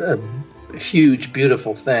just a huge,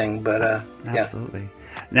 beautiful thing. But absolutely.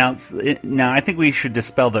 Now, I think we should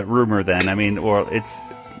dispel that rumor then. I mean, or it's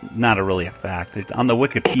not really a fact. It's on the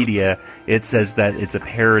Wikipedia. It says that it's a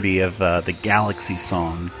parody of the Galaxy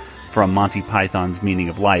song from Monty Python's Meaning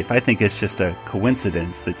of Life. I think it's just a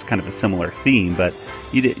coincidence that's kind of a similar theme, but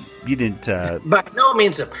you didn't. By no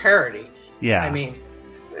means a parody. Yeah. I mean,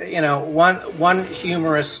 one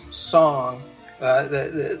humorous song. I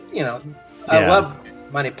love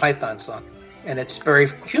Monty Python song, and it's very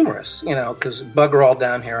humorous. Because bugger all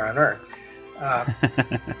down here on Earth.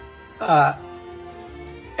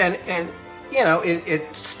 And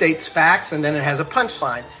it states facts, and then it has a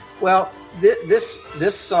punchline. Well,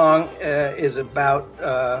 this song is about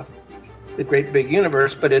the great big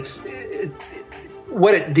universe, but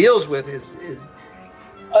what it deals with is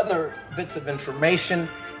other bits of information,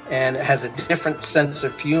 and it has a different sense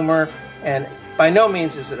of humor, and by no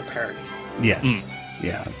means is it a parody. Yes.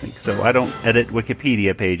 Yeah, I think so. I don't edit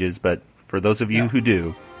Wikipedia pages, but for those of you who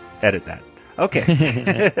do, edit that.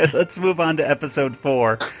 Okay, let's move on to episode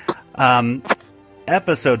 4.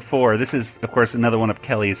 Episode 4, this is, of course, another one of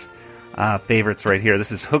Kelly's favorites right here.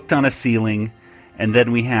 This is Hooked on a Ceiling, and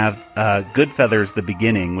then we have Good Feathers, the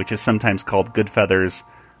beginning, which is sometimes called Good Feathers,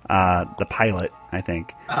 the pilot, I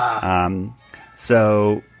think.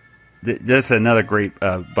 So there's another great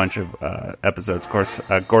bunch of episodes. Of course,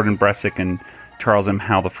 Gordon Bressick and Charles M.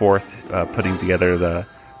 Howe IV putting together the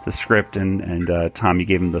script, and Tom, you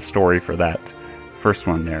gave him the story for that first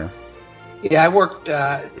one there. Yeah, I worked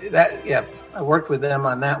I worked with them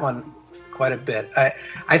on that one quite a bit.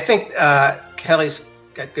 I think Kelly's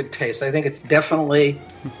got good taste. I think it's definitely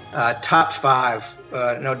top 5,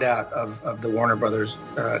 no doubt, of the Warner Brothers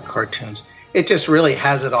cartoons. It just really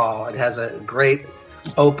has it all. It has a great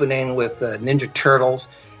opening with the Ninja Turtles.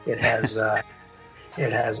 It has a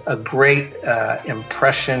great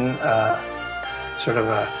impression, sort of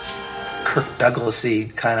a Kirk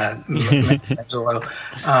Douglas-y kind of Michelangelo,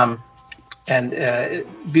 and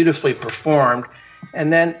beautifully performed.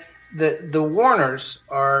 And then the Warners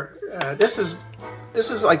are. This is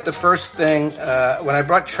like the first thing when I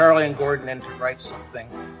brought Charlie and Gordon in to write something.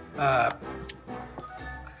 I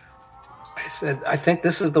said, I think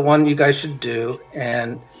this is the one you guys should do,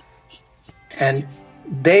 and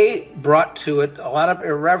they brought to it a lot of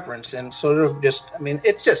irreverence and sort of just. I mean,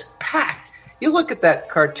 it's just packed. You look at that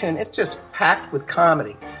cartoon; it's just packed with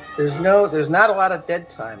comedy. There's not a lot of dead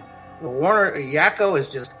time. Warner Yakko is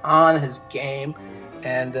just on his game,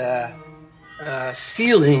 and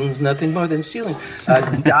ceilings, nothing more than ceilings.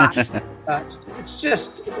 It's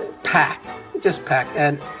just packed,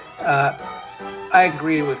 and I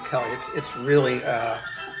agree with Kelly. It's really,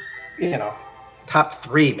 top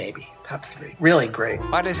 3 maybe, top 3. Really great.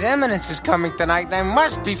 But His Eminence is coming tonight, and I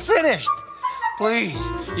must be finished.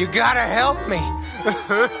 Please, you gotta help me.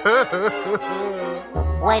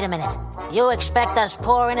 Wait a minute. You expect us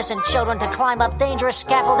poor innocent children to climb up dangerous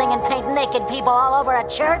scaffolding and paint naked people all over a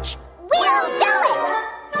church? We'll do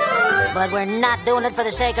it! But we're not doing it for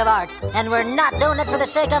the sake of art, and we're not doing it for the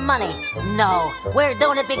sake of money. No, we're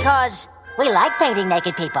doing it because we like painting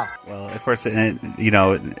naked people. Well, of course, it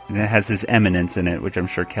has His Eminence in it, which I'm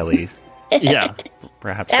sure Kelly,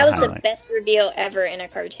 perhaps that was the best reveal ever in a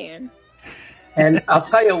cartoon. And I'll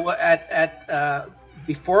tell you what,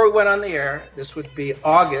 before we went on the air, this would be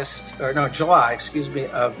July,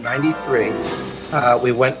 of '93.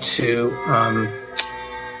 We went to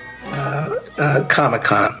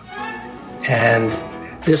Comic-Con, and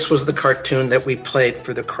this was the cartoon that we played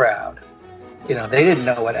for the crowd. They didn't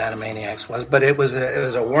know what Animaniacs was, but it was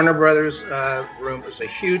a Warner Brothers room. It was a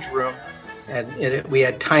huge room, and we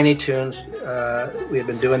had Tiny Toons. We had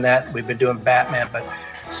been doing that. We've been doing Batman, but.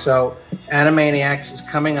 So Animaniacs is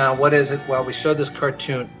coming on. What is it? Well, we showed this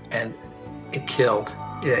cartoon, and it killed.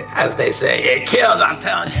 As they say, it killed, I'm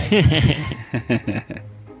telling you.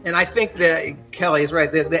 And I think that Kelly is right.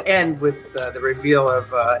 The end with the reveal of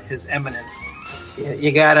His Eminence,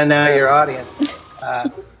 you got to know your audience.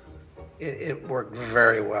 It worked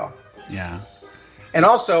very well. Yeah. And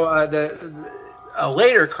also, a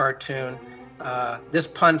later cartoon, This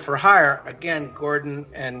Pun for Hire, again, Gordon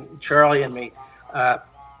and Charlie and me,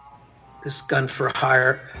 this Gun for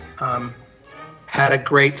Hire had a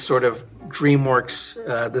great sort of DreamWorks,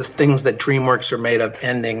 the things that DreamWorks are made of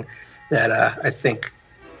ending that I think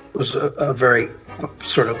was a very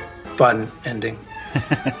sort of fun ending.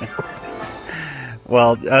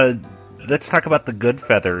 Well, let's talk about the Good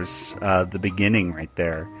Feathers, the beginning right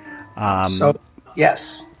there.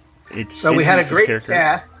 Yes. So we had a great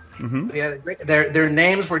cast. Mm-hmm. We had their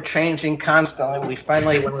names were changing constantly. We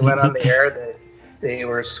finally, when we went on the air, they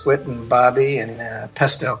were Squid and Bobby and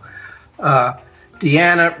Pesto.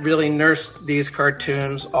 Deanna really nursed these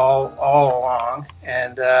cartoons all along,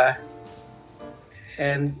 and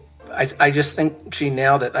I just think she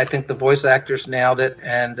nailed it. I think the voice actors nailed it,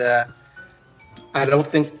 and I don't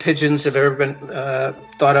think pigeons have ever been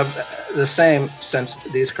thought of the same since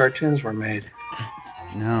these cartoons were made.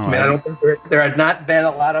 No, I don't think there had not been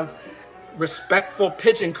a lot of respectful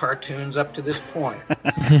pigeon cartoons up to this point.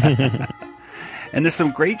 And there's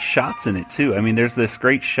some great shots in it too. I mean, there's this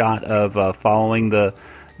great shot of following the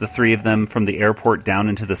three of them from the airport down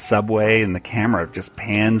into the subway, and the camera just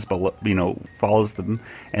pans below, follows them.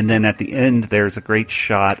 And then at the end, there's a great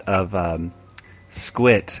shot of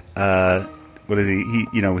Squid. What is he?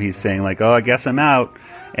 He's saying like, "Oh, I guess I'm out,"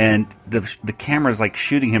 and the camera's like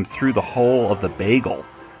shooting him through the hole of the bagel,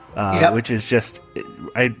 which is just.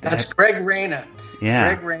 That's Greg Rayna.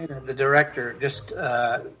 Yeah, Greg Rayna, the director. Just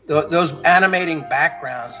those animating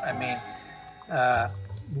backgrounds. I mean,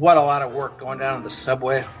 what a lot of work going down to the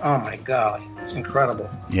subway. Oh my golly, it's incredible.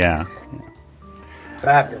 Yeah.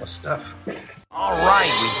 Fabulous stuff. All right,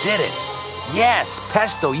 we did it. Yes,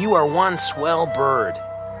 Pesto, you are one swell bird.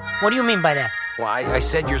 What do you mean by that? Well, I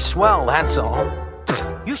said you're swell, that's all.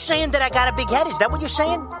 You saying that I got a big head? Is that what you're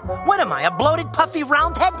saying? What am I, a bloated, puffy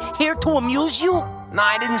roundhead here to amuse you? No,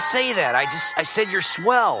 I didn't say that. I said you're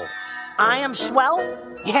swell. I am swell?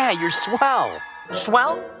 Yeah, you're swell.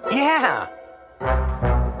 Swell? Yeah.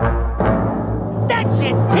 That's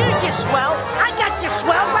it. Here's your swell. I got your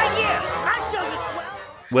swell right here. I'll show you swell.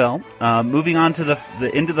 Well, moving on to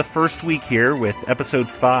the end of the first week here with episode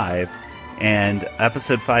 5. And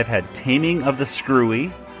episode 5 had Taming of the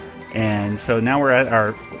Screwy. And so now we're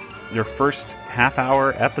at your first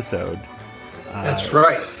half-hour episode. That's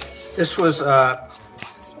right. This was,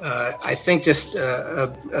 I think, just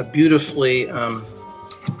a beautifully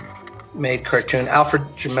made cartoon. Alfred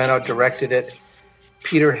Gimeno directed it.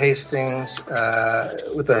 Peter Hastings,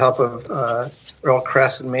 with the help of Earl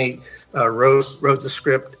Kress and me, wrote the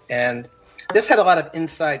script. And this had a lot of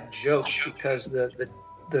inside jokes because the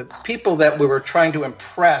people that we were trying to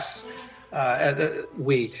impress, the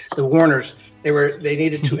Warners, they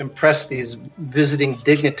needed to impress these visiting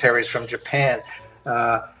dignitaries from Japan,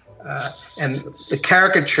 and the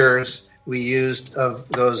caricatures we used of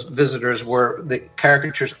those visitors were the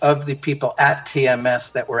caricatures of the people at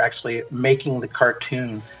TMS that were actually making the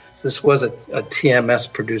cartoon. So this was a TMS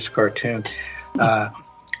produced cartoon.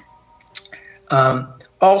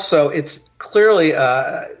 Also, it's clearly,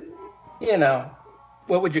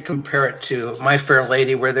 what would you compare it to? My Fair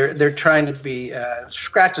Lady, where they're trying to be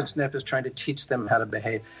Scratch and Sniff is trying to teach them how to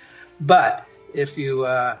behave. But if you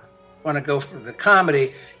want to go for the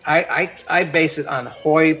comedy, I base it on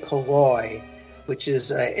Hoi Polloi, which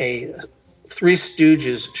is a Three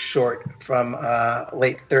Stooges short from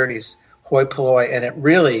late 30s, Hoi Polloi, and it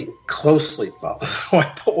really closely follows Hoi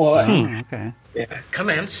Polloi. Okay. Yeah.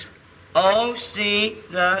 Commence. Oh, see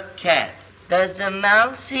the cat. Does the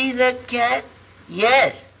mouse see the cat?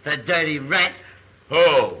 Yes, the dirty rat.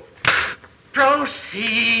 Oh.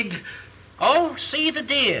 Proceed. Oh, see the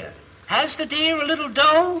deer. Has the deer a little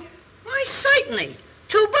doe? Why, certainly.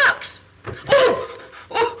 $2.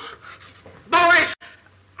 Oh! Boys,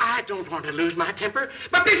 I don't want to lose my temper,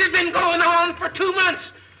 but this has been going on for 2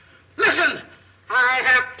 months. Listen, I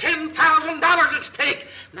have $10,000 at stake.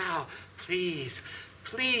 Now, please,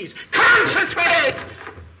 concentrate!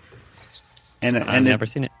 And I've never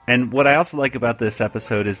seen it. And what I also like about this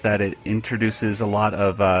episode is that it introduces a lot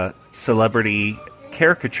of celebrity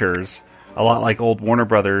caricatures, a lot like old Warner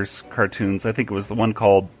Brothers cartoons. I think it was the one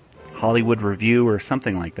called Hollywood Review or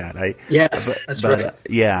something like that. That's right.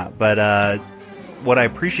 Yeah, but what I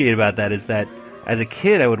appreciate about that is that as a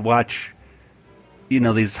kid I would watch,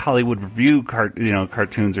 these Hollywood Review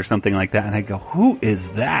cartoons or something like that, and I'd go, "Who is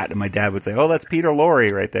that?" And my dad would say, "Oh, that's Peter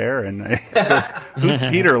Lorre right there." And I go, "Who's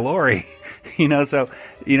Peter Lorre?" So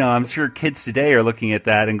I'm sure kids today are looking at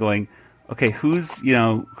that and going, "Okay, who's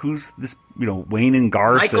this? Wayne and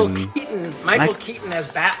Garth, Michael Keaton as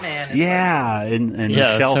Batman." And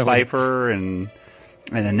Michelle Pfeiffer and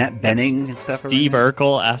Annette Bening and stuff. Steve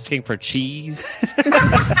Urkel asking for cheese. Anybody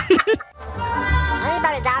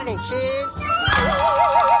got any cheese?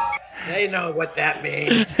 They know what that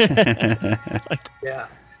means. Yeah,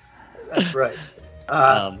 that's right.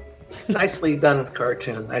 Nicely done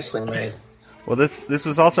cartoon, nicely made. Well, this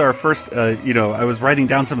was also our first. I was writing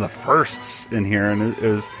down some of the firsts in here, and it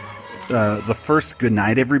was the first "Good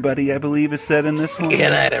night, everybody." I believe is said in this one.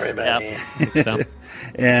 Good night, everybody. Yep. I think so.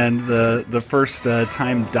 And the first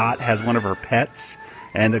time Dot has one of her pets,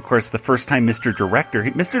 and of course the first time Mr.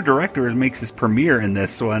 Director makes his premiere in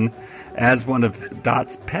this one as one of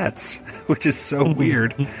Dot's pets, which is so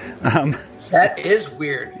weird. That is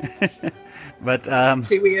weird. But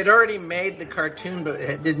see, we had already made the cartoon, but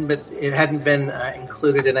it hadn't been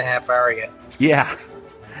included in a half hour yet. Yeah.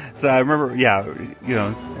 So I remember,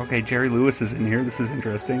 okay, Jerry Lewis is in here. This is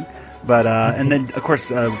interesting. But and then of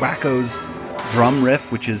course Wacko's drum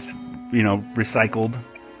riff, which is recycled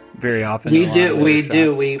very often. We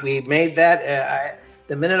do. We made that.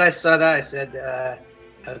 The minute I saw that, I said,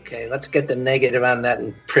 "Okay, let's get the negative on that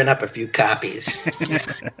and print up a few copies."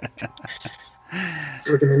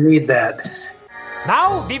 We're going to need that.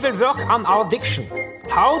 Now we will work on our diction.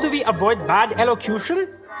 How do we avoid bad elocution?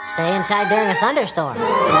 Stay inside during a thunderstorm.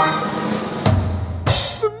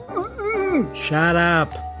 Shut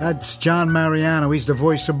up. That's John Mariano. He's the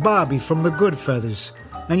voice of Bobby from The Goodfeathers.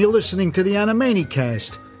 And you're listening to the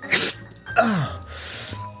Animaniacast.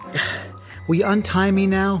 Will you untie me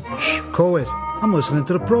now? Shh, Coed. I'm listening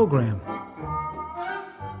to the program.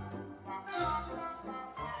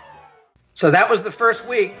 So that was the first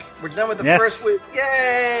week. We're done with the first week.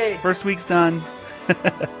 Yay! First week's done.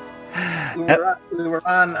 We were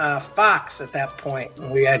on Fox at that point, and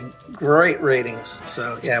we had great ratings.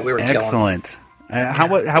 So yeah, we were excellent. How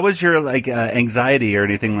was your anxiety or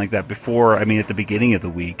anything like that before? I mean, at the beginning of the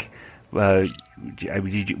week, were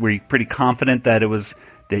you pretty confident that it was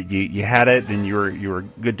that you had it and you were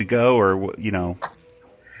good to go, or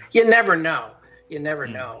You never know. You never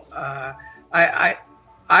know.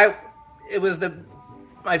 It was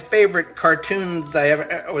my favorite cartoons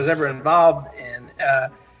I was ever involved in.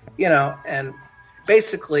 And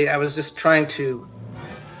basically I was just trying to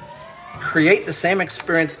create the same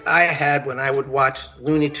experience I had when I would watch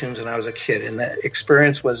Looney Tunes when I was a kid. And the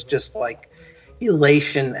experience was just like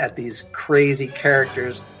elation at these crazy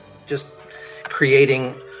characters, just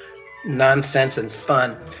creating nonsense and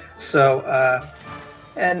fun. So,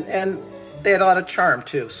 and they had a lot of charm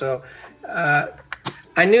too. So,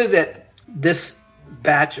 I knew that this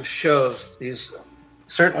batch of shows,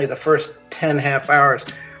 certainly the first 10 half hours,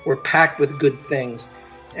 were packed with good things,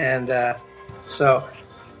 and so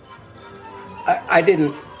I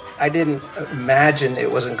didn't imagine it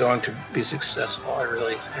wasn't going to be successful. I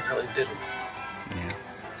really didn't. Yeah.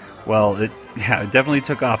 Well, it definitely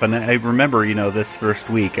took off, and I remember, this first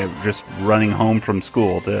week, I was just running home from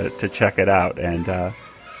school to check it out, and the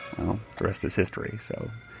rest is history. So,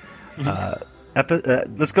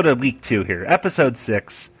 let's go to week 2 here. Episode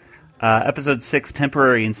 6. Episode 6,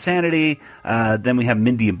 Temporary Insanity. Then we have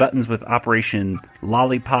Mindy and Buttons with Operation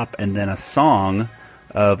Lollipop, and then a song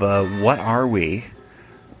of What Are We?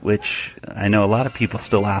 Which I know a lot of people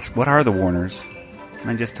still ask, what are the Warners? Can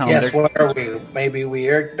I just tell them? Yes, what are we? Maybe we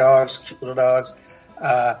are dogs, cute little dogs.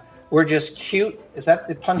 We're just cute. Is that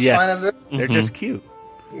the punchline of it? They're just cute.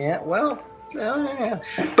 Yeah, well, yeah.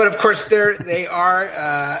 But of course they're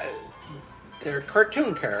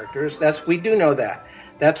cartoon characters. We do know that.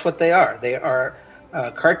 That's what they are. They are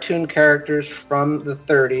cartoon characters from the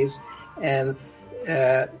 30s. And,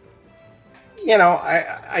 I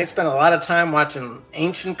spent a lot of time watching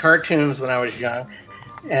ancient cartoons when I was young.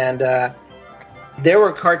 And there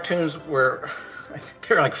were cartoons where, I think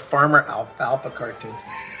they were like Farmer Alfalfa cartoons,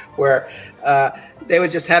 where they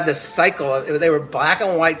would just have this cycle. They were black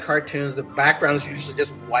and white cartoons. The background was usually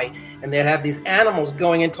just white. And they'd have these animals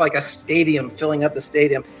going into like a stadium, filling up the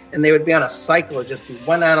stadium. And they would be on a cycle of just be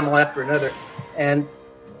one animal after another. And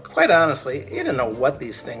quite honestly, you didn't know what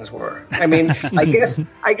these things were. I mean, I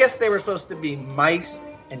guess they were supposed to be mice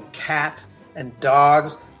and cats and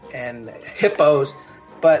dogs and hippos.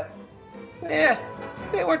 But, they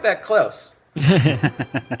weren't that close.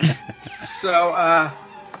 So,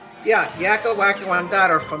 Yakko, Wacko, and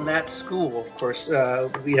Dot are from that school. Of course,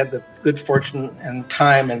 we had the good fortune and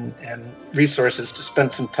time and resources to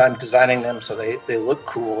spend some time designing them so they look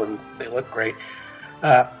cool and they look great.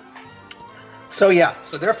 So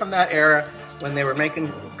they're from that era when they were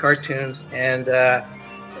making cartoons, and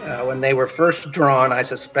when they were first drawn, I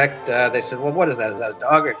suspect they said, well, what is that? Is that a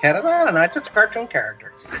dog or a cat? I don't know. It's just a cartoon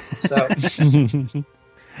character. So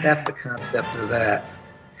that's the concept of that.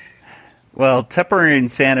 Well, Temporary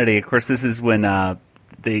Insanity, of course, this is when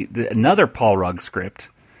another Paul Rugg script.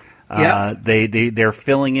 They're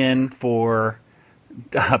filling in for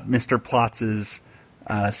Mr. Plotz's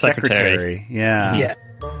secretary. Yeah.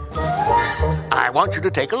 I want you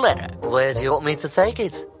to take a letter. Where do you want me to take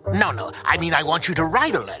it? No. I mean, I want you to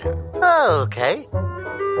write a letter. Okay.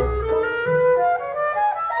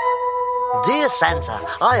 Dear Santa,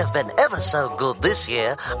 I have been ever so good this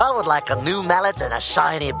year. I would like a new mallet and a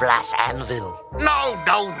shiny brass anvil.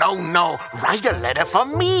 No. Write a letter for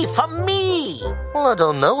me. Well, I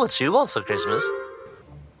don't know what you want for Christmas.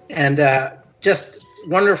 And just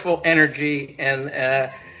wonderful energy, and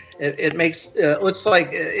it makes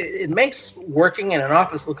it makes working in an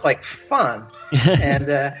office look like fun,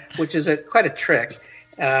 and which is quite a trick.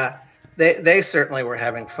 They certainly were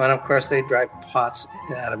having fun. Of course, they drive Potts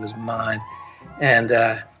out of his mind, and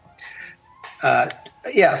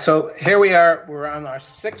So here we are. We're on our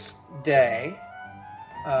 6th day.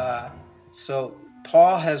 So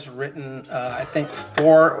Paul has written, I think,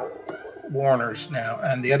 4 Warners now,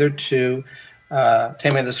 and the other 2,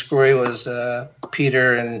 Tammy the Screwy was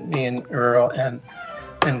Peter and me and Earl, and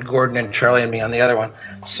Gordon and Charlie and me on the other one.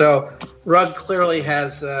 So Rugg clearly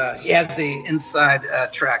has the inside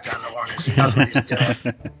track on the Warners. He knows what he's doing.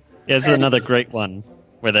 Yeah, this is another great one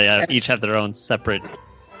where they each have their own separate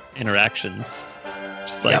interactions,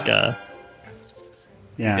 just like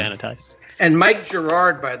sanitized. And Mike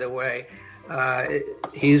Gerard, by the way,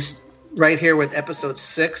 he's right here with episodes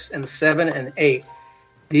 6 and 7 and 8.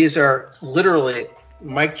 These are literally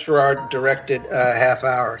Mike Gerard directed half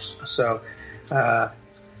hours. So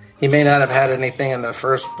he may not have had anything in the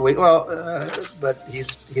first week. Well, but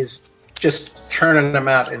he's just churning them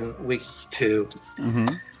out in week 2. Mm-hmm.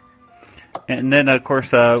 And then, of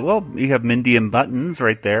course, you have Mindy and Buttons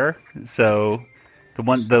right there. So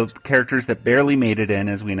the characters that barely made it in,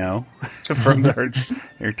 as we know from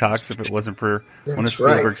their talks, if it wasn't for one of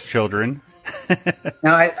Spielberg's children.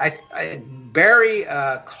 Now, Barry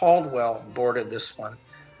Caldwell boarded this one.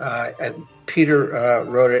 Peter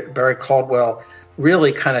wrote it. Barry Caldwell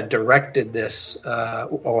really kind of directed this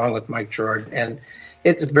along with Mike Gerard, and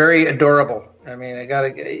it's very adorable. I mean,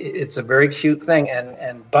 it's a very cute thing,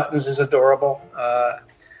 and Buttons is adorable.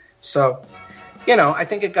 So, I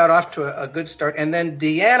think it got off to a good start. And then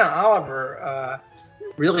Deanna Oliver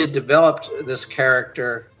really developed this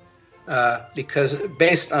character because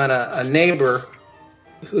based on a neighbor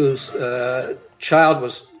whose child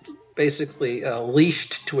was basically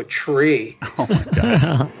leashed to a tree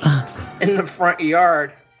in the front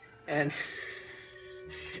yard, and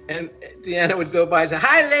Deanna would go by and say,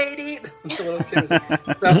 "Hi, lady." The little kid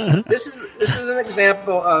so this is an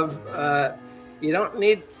example of you don't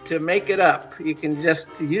need to make it up. You can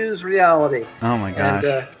just use reality. Oh my gosh!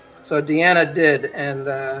 And so Deanna did, and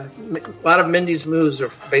a lot of Mindy's moves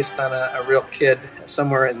are based on a real kid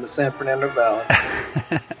somewhere in the San Fernando Valley.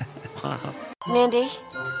 Mindy,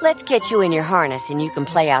 let's get you in your harness and you can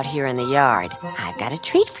play out here in the yard. I've got a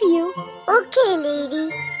treat for you. Okay,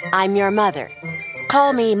 lady. I'm your mother.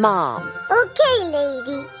 Call me Mom. Okay,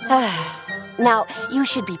 lady. Now, you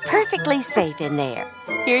should be perfectly safe in there.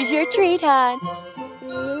 Here's your treat, hon.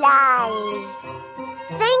 Lies.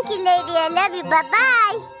 Thank you, lady. I love you.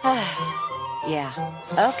 Bye-bye. Yeah,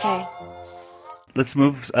 okay. Let's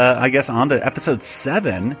move, I guess, on to episode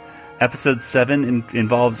 7. Episode 7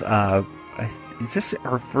 involves, is this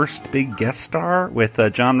our first big guest star with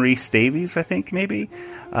John Rhys Davies, I think, maybe,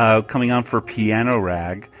 coming on for Piano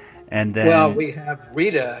Rag. And then, we have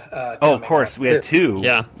Rita. Of course, we had 2.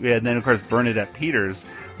 Yeah. And then, of course, Bernadette Peters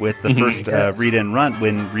with the first Rita and Runt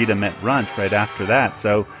when Rita met Runt right after that.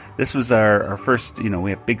 So this was our first, we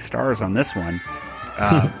have big stars on this one.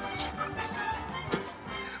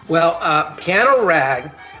 Piano Rag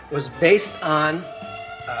was based on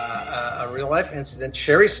a real-life incident.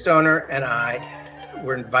 Sherry Stoner and I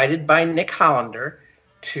were invited by Nick Hollander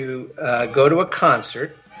to go to a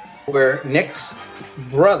concert where Nick's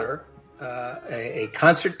brother, a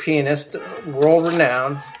concert pianist,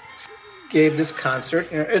 world-renowned, gave this concert.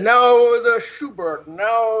 No, the Schubert,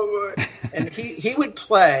 no. And he would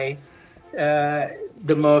play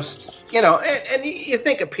the most, and you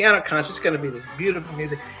think a piano concert's going to be this beautiful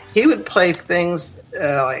music. He would play things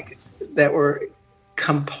like that were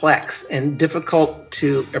complex and difficult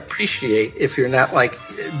to appreciate if you're not like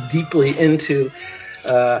deeply into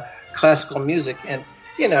classical music, and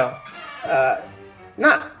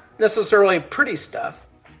not necessarily pretty stuff,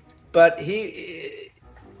 but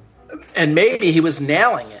maybe he was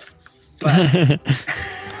nailing it,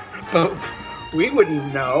 but we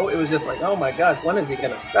wouldn't know. It was just like, oh my gosh, when is he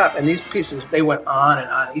going to stop? And these pieces, they went on and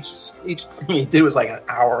on. Each thing he did was like an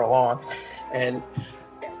hour long. And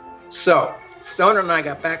so Stoner and I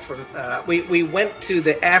got back from, we went to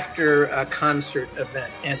the after concert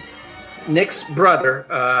event, and Nick's brother,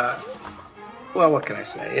 what can I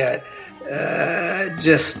say?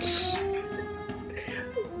 Just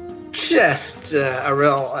just a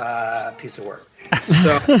real piece of work.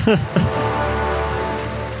 So,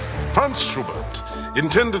 Franz Schubert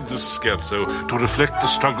intended this scherzo to reflect the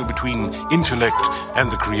struggle between intellect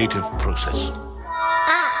and the creative process.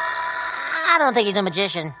 I don't think he's a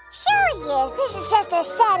magician. Sure he is. This is just a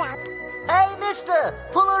setup. Hey, mister,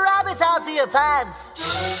 pull a rabbit out of your pants.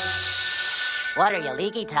 What, are you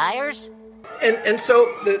leaky tires? and so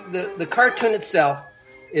the cartoon itself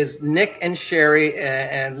is Nick and Sherry,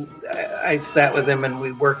 and I sat with them and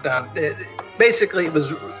we worked on it. Basically, it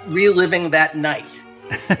was reliving that night,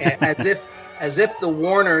 as if the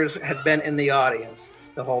Warners had been in the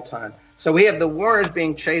audience the whole time. So we have the Warners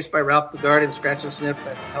being chased by Ralph the Guardian, Scratch and Sniff,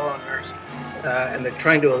 and Hello Nurse, and they're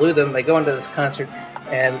trying to elude them. They go into this concert,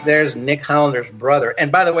 and there's Nick Hollander's brother.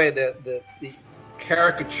 And by the way, the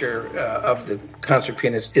caricature of the concert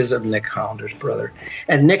pianist is of Nick Hollander's brother.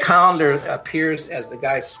 And Nick Hollander appears as the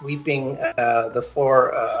guy sweeping the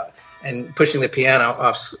floor and pushing the piano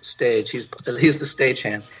off stage. He's the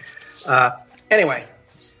stagehand. Anyway,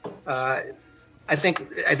 I think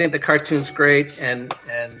the cartoon's great, and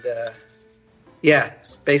yeah,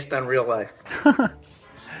 based on real life.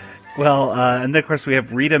 Well, and then of course we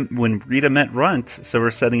have Rita when Rita met Runt, so we're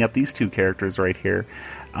setting up these two characters right here.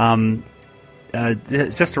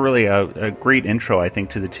 Just a great intro, I think,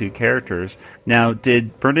 to the two characters. Now,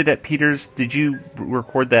 did Bernadette Peters? Did you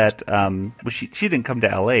record that? She didn't come to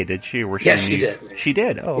L.A., did she? Or Yes, she did. She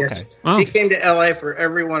did. Oh, yes. Okay. She came to L.A. for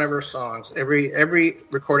every one of her songs, every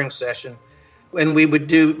recording session. And we would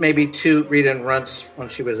do maybe 2 Rita and Runts when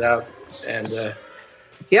she was out, and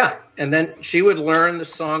yeah. And then she would learn the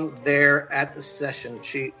song there at the session.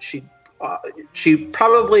 She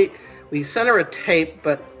probably, we sent her a tape,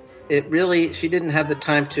 but she didn't have the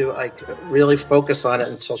time to really focus on it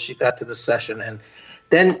until she got to the session. And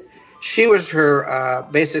then she was her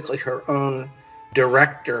basically her own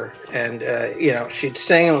director, and she'd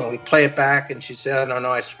sing and we'd play it back, and she'd say, "Oh no,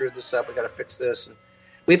 I screwed this up. We got to fix this." And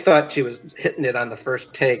we thought she was hitting it on the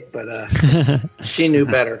first take, but she knew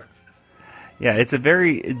better. Yeah,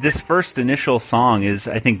 this first initial song is,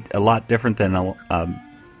 I think, a lot different than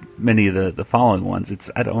many of the following ones.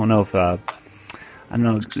 I don't know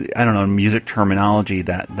music terminology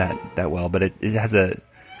that well, but it has a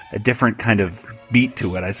different kind of beat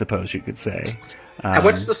to it, I suppose you could say.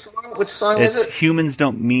 What's the song? Which song is it? Humans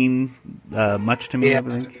Don't Mean Much to Me, Yeah. I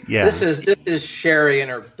think. Yeah. This is Sherry in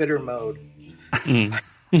her bitter mode.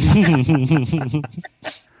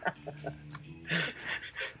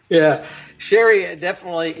 Yeah, Sherry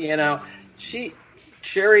definitely,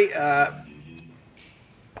 Sherry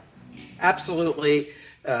absolutely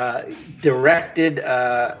directed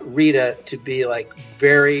Rita to be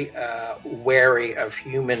very wary of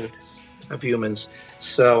humans.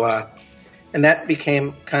 So, and that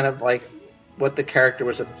became kind of like what the character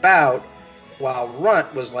was about, while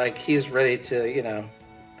Runt was he's ready to,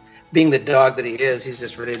 being the dog that he is, he's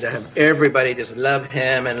just ready to have everybody just love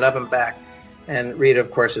him and love him back. And Rita,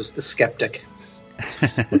 of course, is the skeptic.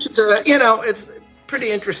 Which is, it's a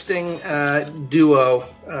pretty interesting duo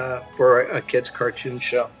for a kid's cartoon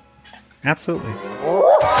show. Absolutely.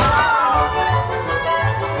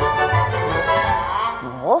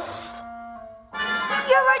 Woof.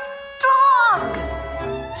 You're a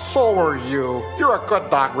dog! So are you. You're a good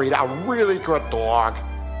dog, Rita. A really good dog.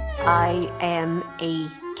 I am a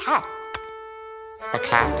cat. A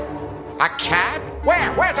cat? A cat?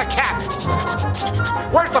 Where? Where's a cat?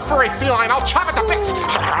 Where's the furry feline? I'll chop it to bits.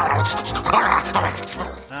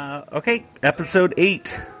 Okay, episode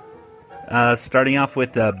 8. Starting off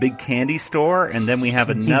with a Big Candy Store, and then we have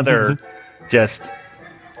another just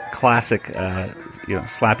classic,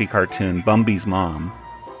 slappy cartoon, Bumby's Mom.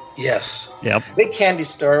 Yes. Yep. Big Candy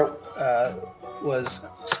Store was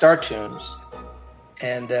Startoons,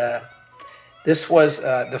 and this was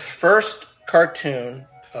the first cartoon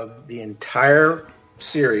of the entire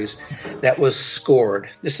series that was scored.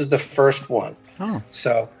 This is the first one. Oh.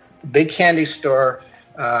 So Big Candy Store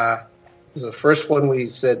was the first one. We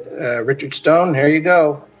said, Richard Stone, here you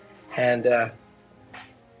go. And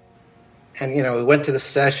we went to the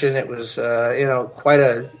session. It was, quite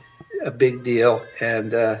a big deal.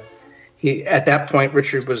 And at that point,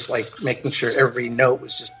 Richard was making sure every note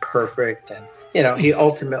was just perfect. And, he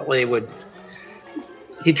ultimately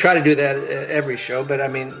he'd try to do that at every show, but I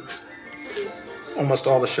mean, almost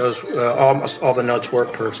all the shows, almost all the notes were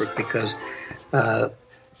perfect because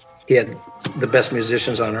he had the best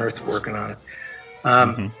musicians on earth working on it.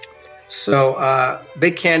 So,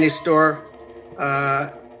 Big Candy Store.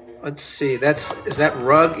 Let's see. Is that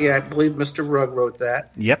Rugg? Yeah, I believe Mr. Rugg wrote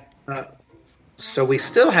that. Yep. So we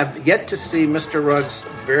still have yet to see Mr. Rugg's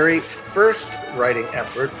very first writing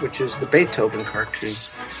effort, which is the Beethoven cartoon.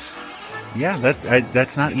 Yeah,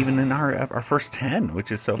 that's not even in our first 10,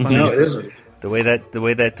 which is so funny. No, it isn't. The way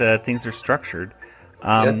that things are structured.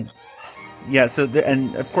 Yeah. So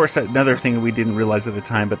and of course another thing we didn't realize at the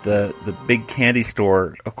time, but the big candy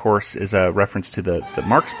store, of course, is a reference to the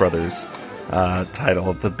Marx Brothers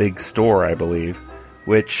title, The Big Store, I believe,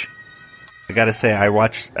 which I gotta say I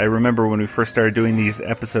remember when we first started doing these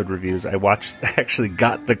episode reviews, I actually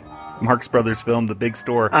got the Marx Brothers film, The Big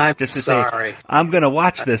Store, just to say, I'm going to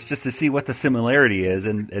watch this just to see what the similarity is,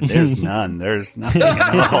 and there's none. There's nothing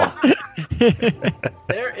at all.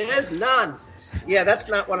 There is none. Yeah, that's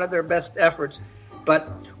not one of their best efforts.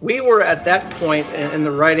 But we were at that point in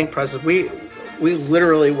the writing process. We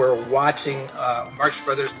literally were watching Marx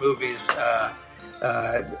Brothers movies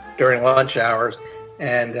during lunch hours.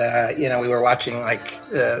 And, we were watching, like,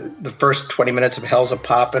 the first 20 minutes of Hell's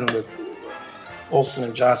A-Poppin' with Olsen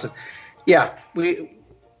and Johnson. Yeah, the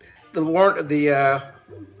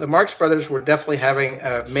Marx Brothers were definitely having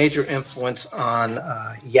a major influence on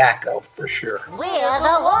Yakko, for sure. We're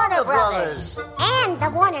the Warner Brothers. And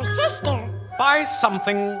the Warner sister. Buy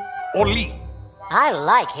something or leave. I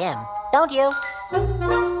like him, don't you?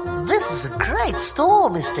 This is a great store,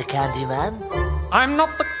 Mr. Candyman. I'm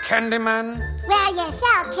not the Candyman. Well, you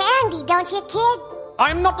sell candy, don't you, kid?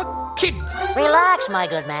 I'm not a kid. Relax, my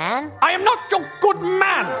good man. I am not your good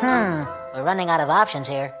man. We're running out of options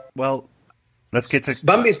here. Well, let's get to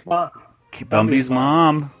Bumby's mom. Bumby's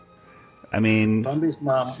mom. I mean, Bumby's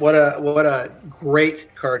mom. What a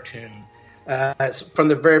great cartoon. From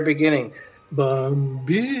the very beginning.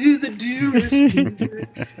 Bumby, the dearest.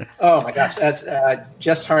 Oh my gosh, that's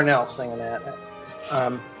Jess Harnell singing that.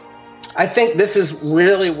 I think this is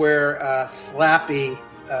really where Slappy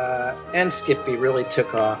and Skippy really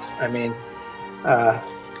took off. I mean, my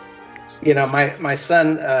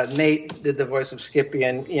son Nate did the voice of Skippy,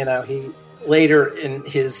 and he later in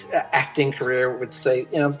his acting career would say,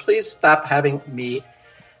 please stop having me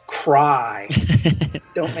cry.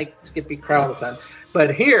 Don't make Skippy cry all the time.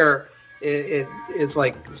 But here, it's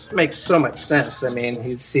like, it makes so much sense. I mean,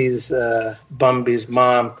 he sees Bumby's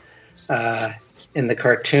mom in the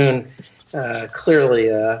cartoon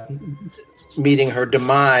clearly meeting her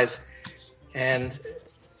demise, and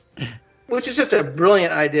which is just a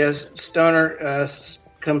brilliant idea. Stoner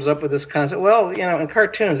comes up with this concept. Well, in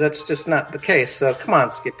cartoons, that's just not the case. So come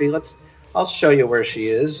on, Skippy, I'll show you where she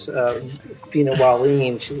is. Pina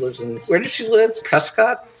Waleen, she lives in, where does she live?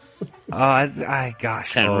 Prescott?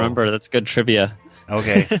 Gosh. Can't remember. That's good trivia.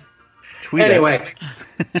 Okay. Anyway,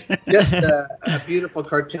 just a beautiful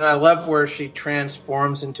cartoon. I love where she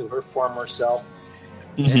transforms into her former self.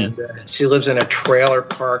 And she lives in a trailer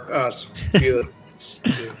park. Oh, it's beautiful.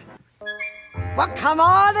 Well, come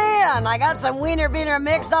on in. I got some Wiener Beaner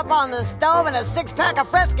mix up on the stove and a 6-pack of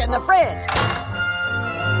Fresca in the fridge.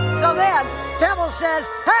 So then, Pebble says,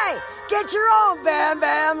 hey, get your own Bam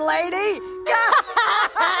Bam, lady.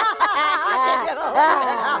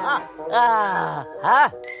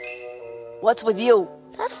 What's with you?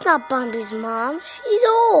 That's not Bumby's mom. She's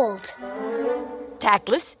old.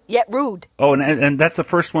 Tactless, yet rude. Oh, and that's the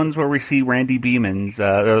first ones where we see Randy Beeman's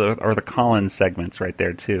or the Collins segments right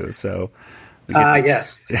there too. So,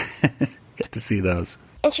 yes, get to see those.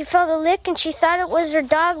 And she felt a lick, and she thought it was her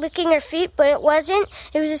dog licking her feet, but it wasn't.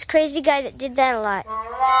 It was this crazy guy that did that a lot.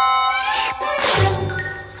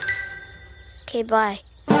 Okay, bye.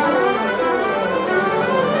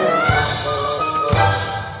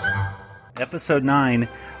 Episode 9,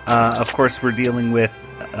 of course, we're dealing with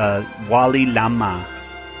Wally Lama.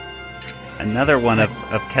 Another one of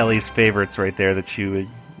Kelly's favorites right there that you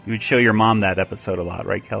would show your mom that episode a lot,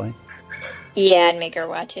 right, Kelly? Yeah, I'd make her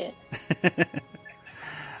watch it.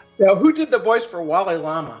 Now, who did the voice for Wally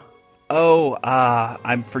Lama? Oh,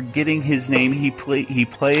 I'm forgetting his name. He played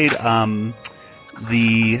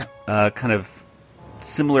the kind of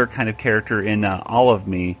similar kind of character in All of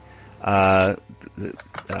Me.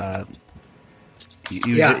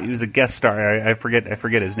 He was a guest star. I forget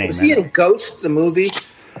his name. Was he in Ghost, the movie?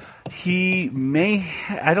 He may.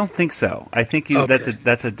 I don't think so. I think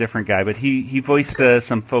that's a different guy. But he voiced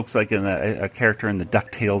some folks like in a character in the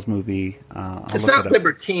DuckTales movie. It's not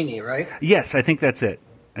Libertini, right? Yes, I think that's it.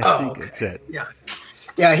 I think that's it.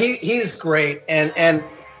 Yeah. He's great, and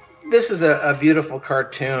this is a beautiful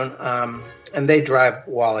cartoon. And they drive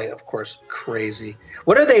Wally, of course, crazy.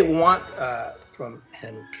 What do they want from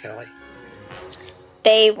him, Kelly?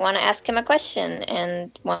 They want to ask him a question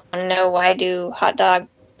and want to know, why do hot dog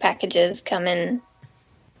packages come in,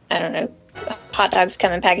 I don't know, hot dogs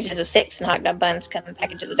come in packages of 6 and hot dog buns come in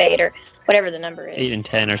packages of 8 or whatever the number is. 8 and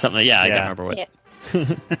 10 or something. Yeah, I can't remember what. Yeah.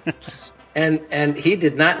 And he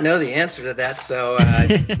did not know the answer to that, so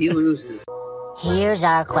he loses. Here's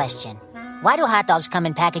our question. Why do hot dogs come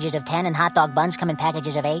in packages of 10 and hot dog buns come in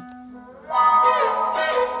packages of 8?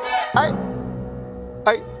 I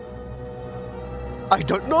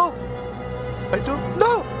don't know. I don't know. I don't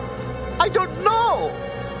know. I don't know.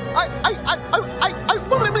 Come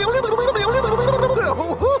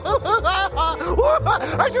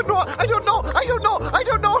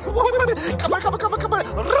on.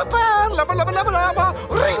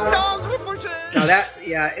 No,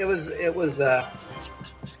 it was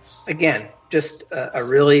again, just a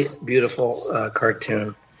really beautiful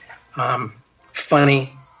cartoon.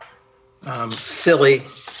 Funny, silly.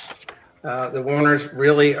 The Warners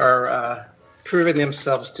really are proving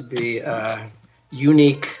themselves to be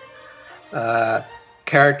unique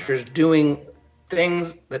characters doing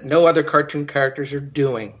things that no other cartoon characters are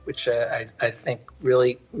doing, which I think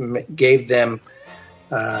really gave them,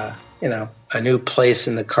 a new place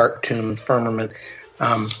in the cartoon firmament.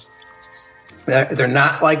 They're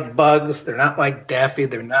not like Bugs. They're not like Daffy.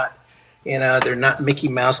 They're not Mickey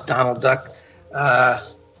Mouse, Donald Duck.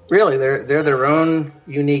 Really, they're their own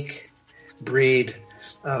unique breed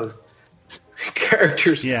of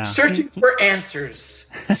characters searching for answers.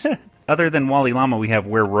 Other than Wally Llama, we have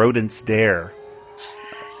Where Rodents Dare.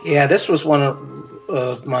 Yeah, this was one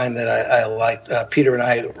of mine that I liked. Peter and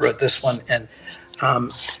I wrote this one, and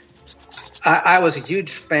I was a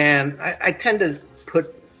huge fan. I tend to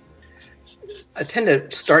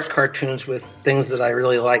start cartoons with things that I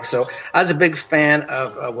really like. So I was a big fan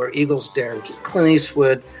of Where Eagles Dare, which is Clint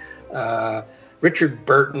Eastwood, Richard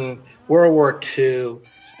Burton, World War II,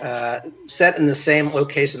 set in the same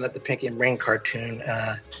location that the Pinky and Brain cartoon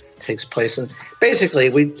takes place. And basically,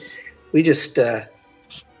 we just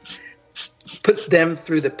put them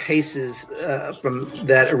through the paces from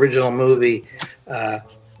that original movie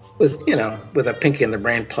with a Pinky and the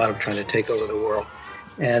Brain plot of trying to take over the world.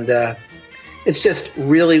 And it's just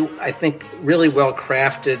really, I think, really well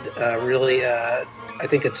crafted. I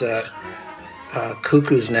think it's a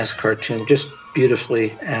Cuckoo's Nest cartoon, just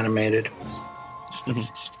beautifully animated. Mm-hmm.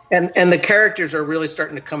 And the characters are really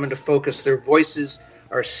starting to come into focus. Their voices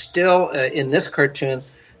are still, in this cartoon,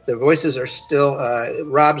 the voices are still,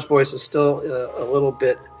 Rob's voice is still a little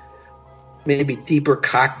bit maybe deeper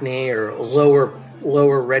Cockney or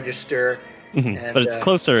lower register. Mm-hmm. But it's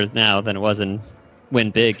closer now than it was in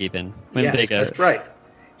Win Big, even. That's right.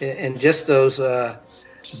 And just those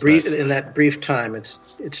in that brief time,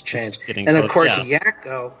 it's changed. And of course,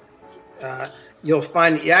 Yakko. You'll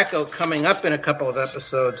find Yakko coming up in a couple of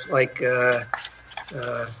episodes, like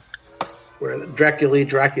where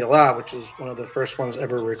Dracula, which was one of the first ones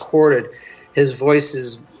ever recorded. His voice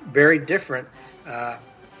is very different.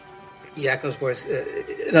 Yakko's voice,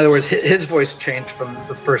 in other words, his voice changed from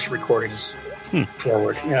the first recordings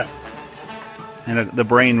forward. Yeah. And the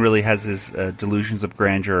Brain really has his delusions of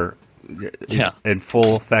grandeur in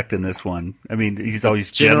full effect in this one. I mean, he's always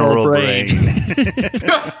General Brain.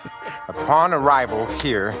 Upon arrival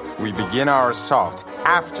here, we begin our assault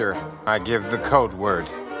after I give the code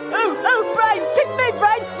word. Oh, Brain! Pick me,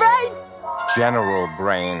 Brain! General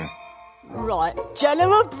Brain. Right,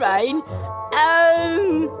 General Brain.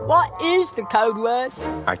 What is the code word?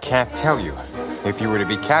 I can't tell you. If you were to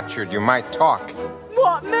be captured, you might talk.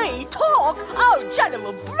 What, me? Talk? Oh,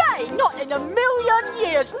 General Brain, not in a million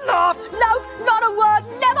years. No, not a word,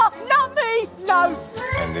 never, not me, no.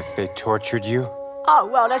 And if they tortured you? Oh,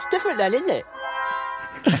 well, that's different then, isn't it?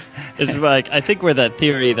 It's like, I think we're that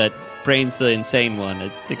theory that Brain's the insane one. I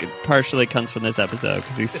think it partially comes from this episode,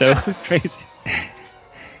 because he's so crazy.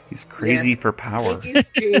 He's crazy for power.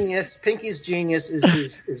 Pinky's genius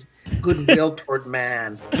is his goodwill toward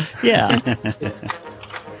man. Yeah.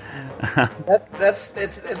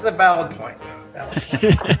 It's a valid point.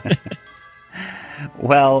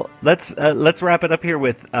 Well, let's wrap it up here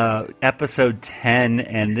with episode 10,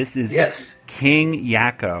 and this is King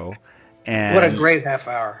Yakko. And what a great half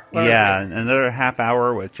hour! Another half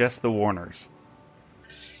hour with just the Warners.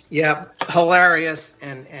 Yeah, hilarious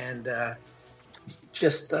and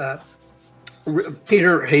just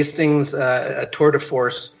Peter Hastings, a tour de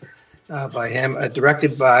force. By him,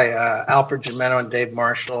 directed by Alfred Gimeno and Dave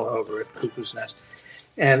Marshall over at Cuckoo's Nest.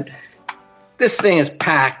 And this thing is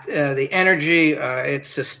packed. The energy, it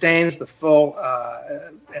sustains the full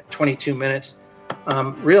at 22 minutes.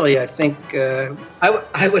 Really, I think I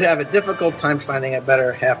would have a difficult time finding a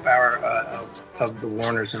better half hour of the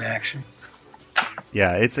Warners in action.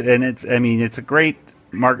 Yeah, it's a great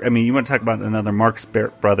Mark, I mean, you want to talk about another Marx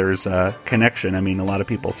Brothers connection. I mean, a lot of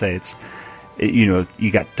people say you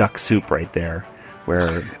got Duck Soup right there,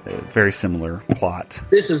 where very similar plot.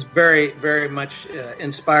 This is very, very much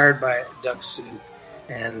inspired by Duck Soup,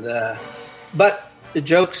 and but the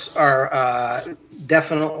jokes are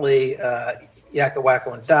definitely Yakko,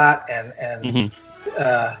 Wacko, and Dot, and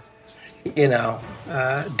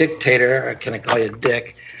Dictator. Can I call you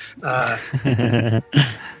Dick?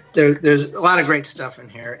 There's a lot of great stuff in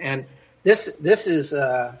here, and this is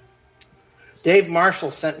Dave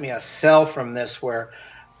Marshall sent me a cell from this where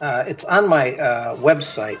it's on my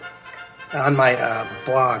website, on my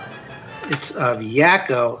blog. It's of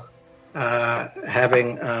Yakko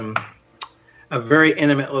having a very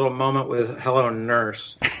intimate little moment with Hello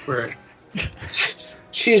Nurse, where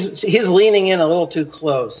he's leaning in a little too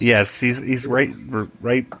close. Yes, he's right.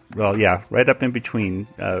 Well, yeah, right up in between,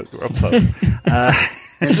 real close.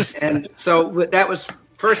 And so that was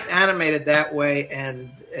first animated that way,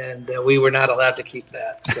 and we were not allowed to keep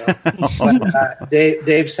that. So, but,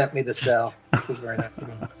 Dave sent me the cell. It was very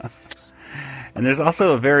nice. And there's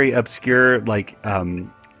also a very obscure,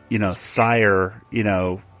 sire,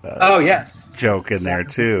 oh yes, joke in there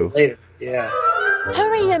too. Later, yeah.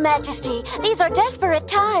 Hurry, Your Majesty. These are desperate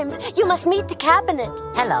times. You must meet the cabinet.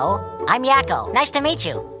 Hello, I'm Yakko. Nice to meet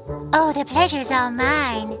you. Oh, the pleasure's all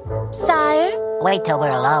mine. Sire? Wait till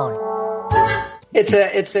we're alone.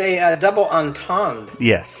 It's a double entendre.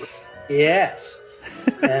 Yes. Yes.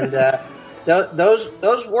 And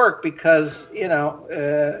those work because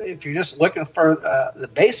if you're just looking for the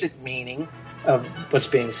basic meaning of what's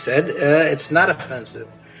being said, it's not offensive.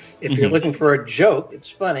 If you're looking for a joke, it's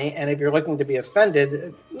funny, and if you're looking to be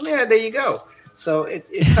offended, there you go. So it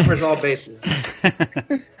covers all bases.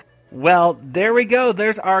 Well, there we go.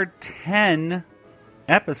 There's our 10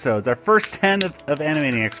 episodes. Our first 10 of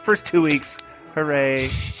Animaniacs. First 2 weeks. Hooray.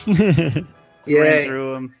 Yay.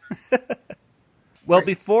 Through them. Well,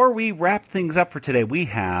 before we wrap things up for today, we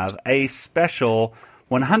have a special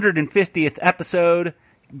 150th episode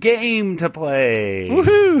game to play.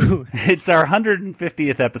 Woohoo! It's our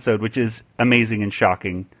 150th episode, which is amazing and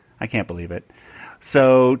shocking. I can't believe it.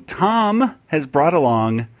 So Tom has brought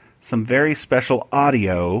along some very special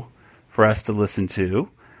audio for us to listen to.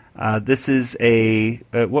 This is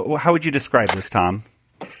how would you describe this, Tom?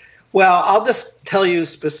 Well, I'll just tell you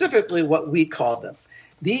specifically what we called them.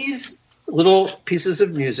 These little pieces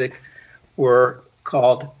of music were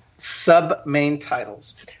called sub-main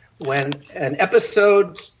titles. When an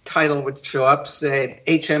episode's title would show up, say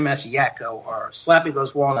HMS Yakko or Slappy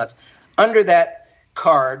Goes Walnuts, under that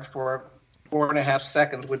card for 4.5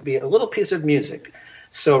 seconds would be a little piece of music.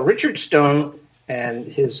 So Richard Stone and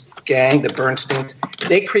his gang, the Bernsteins,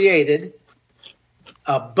 they created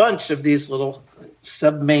a bunch of these little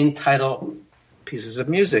sub-main title pieces of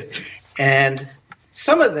music. And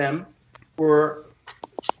some of them were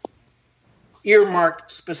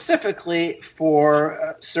earmarked specifically for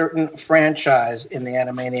a certain franchise in the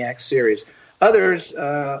Animaniacs series. Others,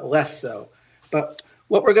 less so. But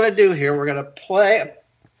what we're going to do here, we're going to play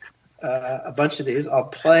a bunch of these. I'll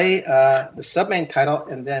play the sub-main title,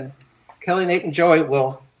 and then Kelly, Nate, and Joey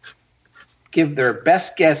will give their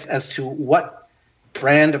best guess as to what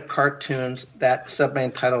brand of cartoons that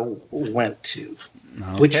sub-main title went to.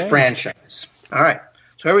 Okay. Which franchise. All right.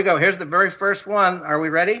 So here we go. Here's the very first one. Are we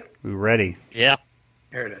ready? We're ready. Yeah.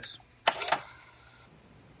 Here it is.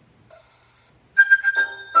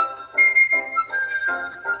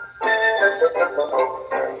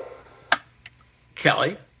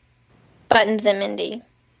 Kelly. Buttons and Mindy.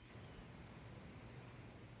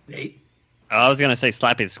 Nate. I was going to say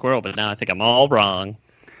Slappy the Squirrel, but now I think I'm all wrong.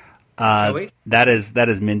 That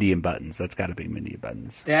is Mindy and Buttons. That's got to be Mindy and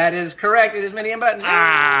Buttons. That is correct. It is Mindy and Buttons.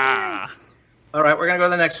 Ah! All right, we're going to go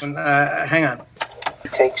to the next one. Hang on.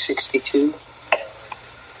 Take 62.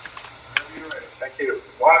 Thank you.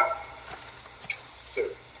 1, 2.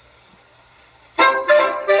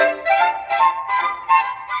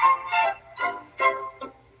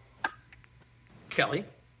 Kelly.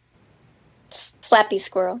 Slappy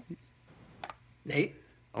Squirrel. Nate.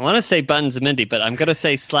 I want to say Buttons and Mindy, but I'm going to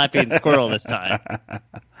say Slappy and Squirrel this time.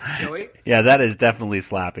 Joey? Yeah, that is definitely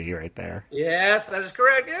Slappy right there. Yes, that is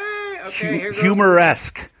correct. Yay! Okay, here goes.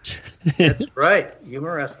 Humoresque. That's right,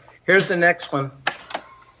 humoresque. Here's the next one.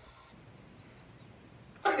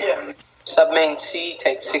 Submain C,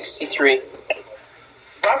 take 63.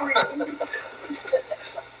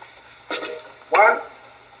 1,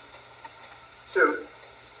 2.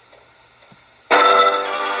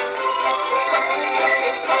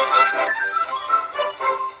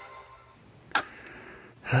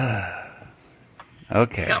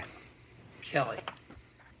 Okay. Kelly.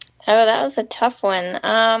 Oh, that was a tough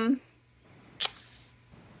one.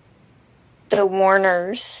 The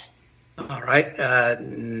Warners. All right,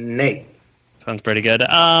 Nate. Sounds pretty good.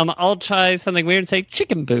 I'll try something weird and say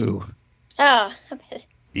Chicken Boo. Oh,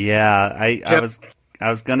 Yeah, I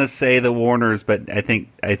was gonna say the Warners, but I think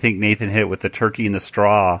Nathan hit it with the turkey and the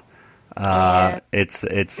straw.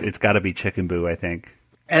 It's got to be Chicken Boo, I think.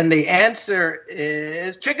 And the answer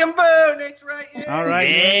is Chicken Boo. Nate's right. Yay. All right,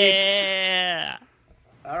 yeah.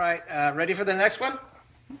 All right, ready for the next one?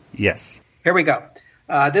 Yes. Here we go.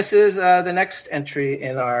 This is the next entry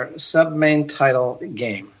in our sub-main title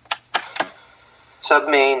game.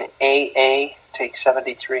 Submain AA, take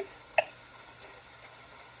 73.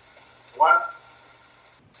 1,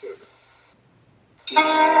 2.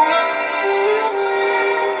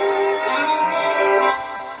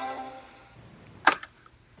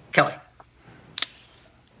 Kelly.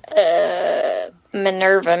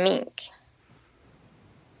 Minerva Mink.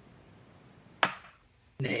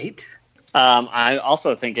 Nate. I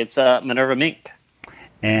also think it's Minerva Mink.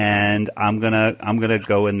 And I'm gonna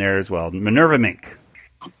go in there as well. Minerva Mink.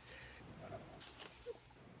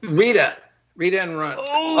 Rita and Run.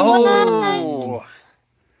 Oh.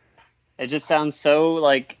 It just sounds so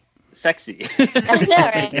like sexy. I know,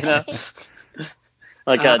 right? You know?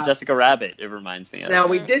 Like Jessica Rabbit, it reminds me of. Now,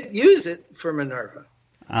 we did use it for Minerva,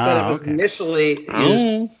 but it was initially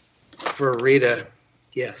used for Rita.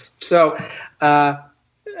 Yes. So,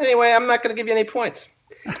 anyway, I'm not going to give you any points.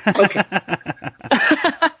 Okay.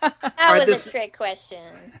 That was a trick question.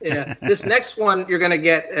 Yeah. This next one you're going to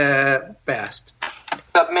get fast.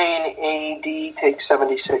 Submain AD, take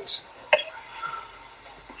 76.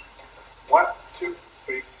 1, 2,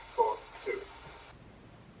 3, 4, 2.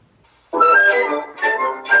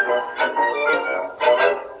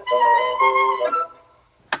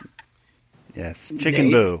 Yes,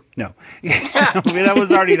 Chicken Boo. No, that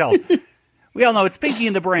was already told. We all know it's Pinky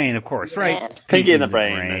in the Brain, of course, right? Pinky in the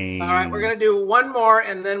Brain. All right, we're going to do one more,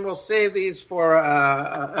 and then we'll save these for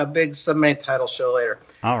a big sub-main title show later.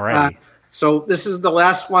 All right. So this is the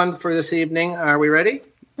last one for this evening. Are we ready?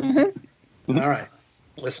 Mm-hmm. All right.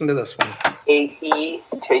 Listen to this one. AE,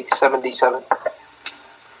 take 77.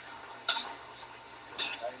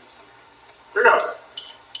 Here goes.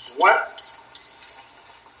 1,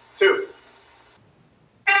 2.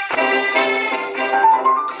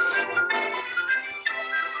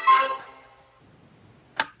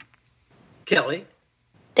 Kelly.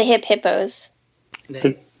 The Hip Hippos.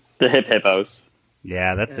 The Hip Hippos.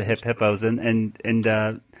 Yeah, that's the Hip Hippos, and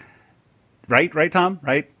right, Tom,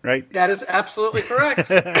 right. That is absolutely correct.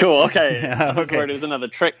 Cool. Okay. Yeah, okay. There's another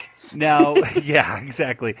trick. Now, yeah,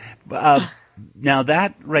 exactly. Now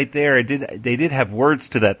that right there, they did have words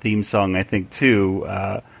to that theme song, I think, too,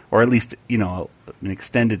 or at least an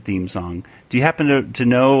extended theme song. Do you happen to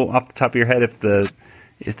know off the top of your head if the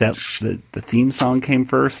theme song came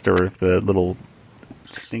first, or if the little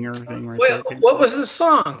stinger thing right there came what was the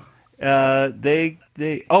song? I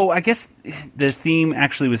guess the theme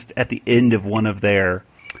actually was at the end of one of their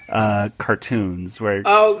cartoons where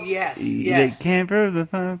they can't prove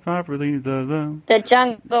the properly The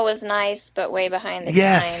Jungle was nice, but way behind the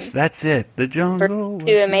times. That's it. The Jungle.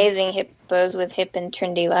 Two amazing hippos with hip and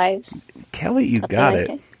trendy lives. Kelly, you got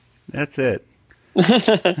it. That's it.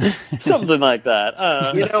 Something like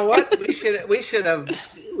that. You know what? We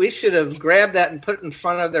should have grabbed that and put it in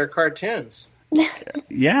front of their cartoons.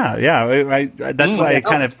 Yeah. That's why I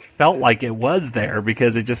kind of felt like it was there,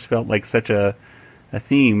 because it just felt like such a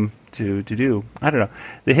theme to do. I don't know.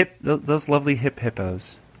 Those lovely hip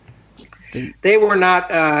hippos. They were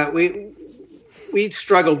not. We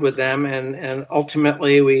struggled with them, and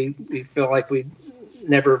ultimately we feel like we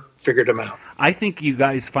never figured them out. I think you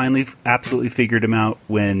guys finally absolutely figured them out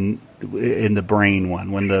in the Brain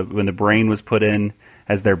one, when the Brain was put in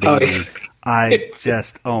as their baby.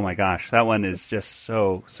 Oh my gosh, that one is just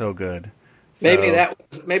so good. Maybe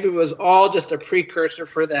it was all just a precursor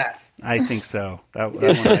for that. I think so. That one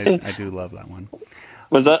I do love that one.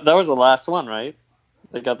 That was the last one, right?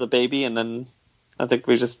 They got the baby, and then I think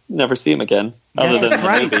we just never see him again. Other than the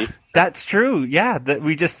right. baby. That's true. Yeah, that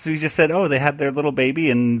we just said, oh, they had their little baby,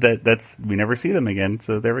 and that's we never see them again.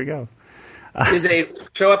 So there we go. Did they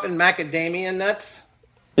show up in Macadamia Nuts?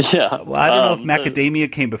 Yeah. Well, I don't know if Macadamia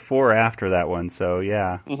came before or after that one. So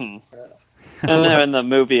yeah. Mm-hmm. And they're in the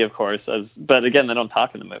movie, of course. But again, they don't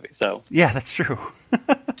talk in the movie. So yeah, that's true.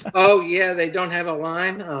 Oh yeah, they don't have a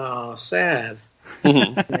line. Oh, sad.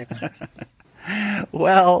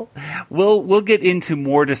 Well, we'll get into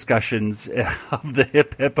more discussions of the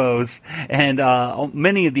Hip Hippos and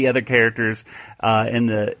many of the other characters in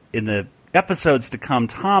the episodes to come.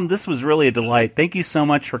 Tom, this was really a delight. Thank you so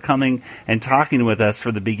much for coming and talking with us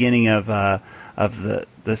for the beginning of the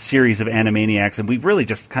series of Animaniacs. And we really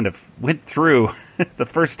just kind of went through the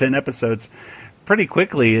first 10 episodes pretty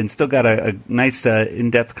quickly and still got a nice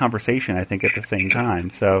in-depth conversation, I think, at the same time.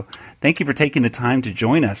 So thank you for taking the time to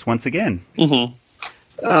join us once again.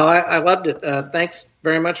 Oh, I loved it. Thanks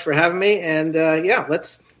very much for having me. And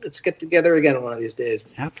let's get together again one of these days.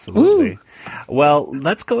 Absolutely. Woo. Well,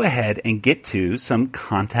 let's go ahead and get to some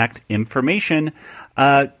contact information.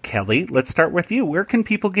 Kelly, let's start with you. Where can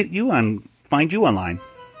people find you online?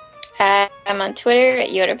 I'm on Twitter at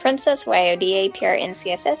Yoda Princess,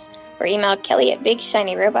 YODAPRNCSS, or email Kelly at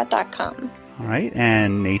BigShinyRobot.com. All right.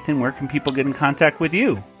 And Nathan, where can people get in contact with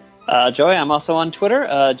you? Joey, I'm also on Twitter,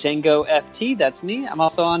 DjangoFT, that's me. I'm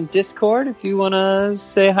also on Discord if you want to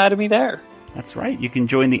say hi to me there. That's right. You can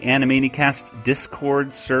join the Animaniacast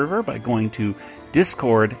Discord server by going to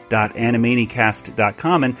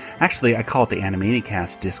discord.animaniacast.com. And actually, I call it the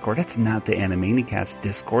Animaniacast Discord. It's not the Animaniacast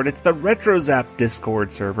Discord. It's the RetroZap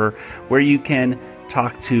Discord server, where you can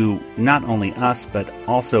talk to not only us, but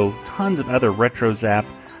also tons of other RetroZap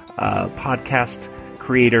podcast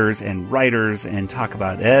creators and writers, and talk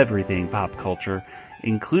about everything pop culture,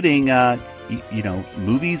 including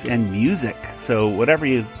movies and music. So whatever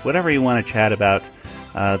you want to chat about,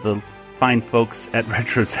 the fine folks at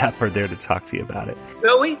RetroZap are there to talk to you about it.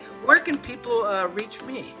 Joey, where can people reach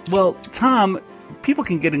me? Well, Tom, people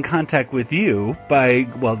can get in contact with you by,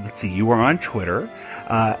 let's see, you are on Twitter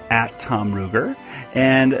at Tom Ruegger,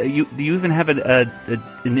 and you even have an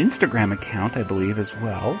Instagram account, I believe, as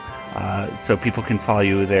well, so people can follow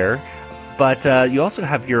you there. But you also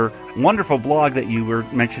have your wonderful blog that you were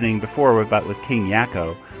mentioning before about with King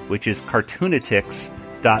Yakko, which is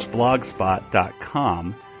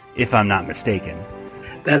cartoonatics.blogspot.com, if I'm not mistaken.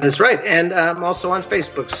 That is right, and I'm also on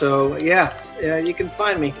Facebook. So you can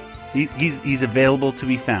find me. He's available to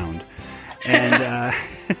be found, and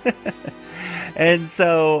and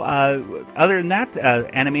so other than that,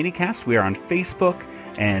 Animaniacast, we are on Facebook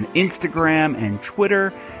and Instagram and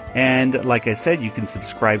Twitter. And like I said, you can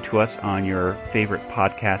subscribe to us on your favorite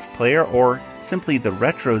podcast player or simply the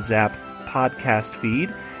RetroZap podcast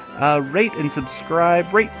feed. Rate and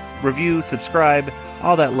subscribe, review, subscribe,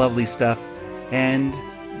 all that lovely stuff, and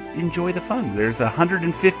enjoy the fun. There's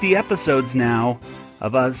 150 episodes now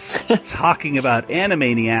of us talking about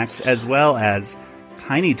Animaniacs, as well as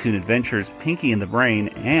Tiny Toon Adventures, Pinky and the Brain,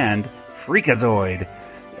 and Freakazoid.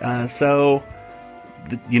 So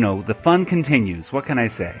the fun continues. What can I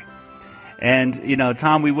say? And,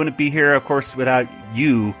 Tom, we wouldn't be here, of course, without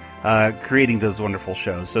you creating those wonderful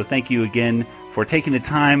shows. So thank you again for taking the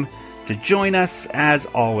time to join us, as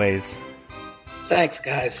always. Thanks,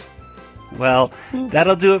 guys. Well,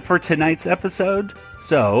 that'll do it for tonight's episode.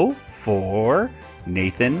 So, for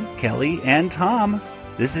Nathan, Kelly, and Tom,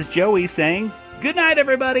 this is Joey saying, good night,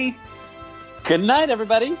 everybody! Good night,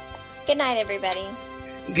 everybody! Good night, everybody.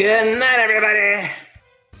 Good night, everybody!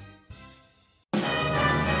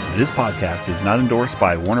 This podcast is not endorsed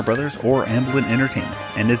by Warner Brothers or Amblin Entertainment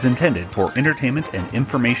and is intended for entertainment and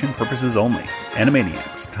information purposes only.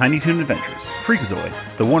 Animaniacs, Tiny Toon Adventures, Freakazoid,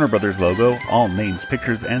 the Warner Brothers logo, all names,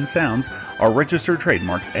 pictures, and sounds are registered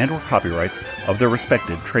trademarks and/or copyrights of their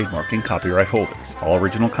respective trademark and copyright holders. All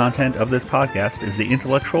original content of this podcast is the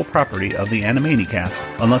intellectual property of the Animaniacast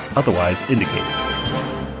unless otherwise indicated.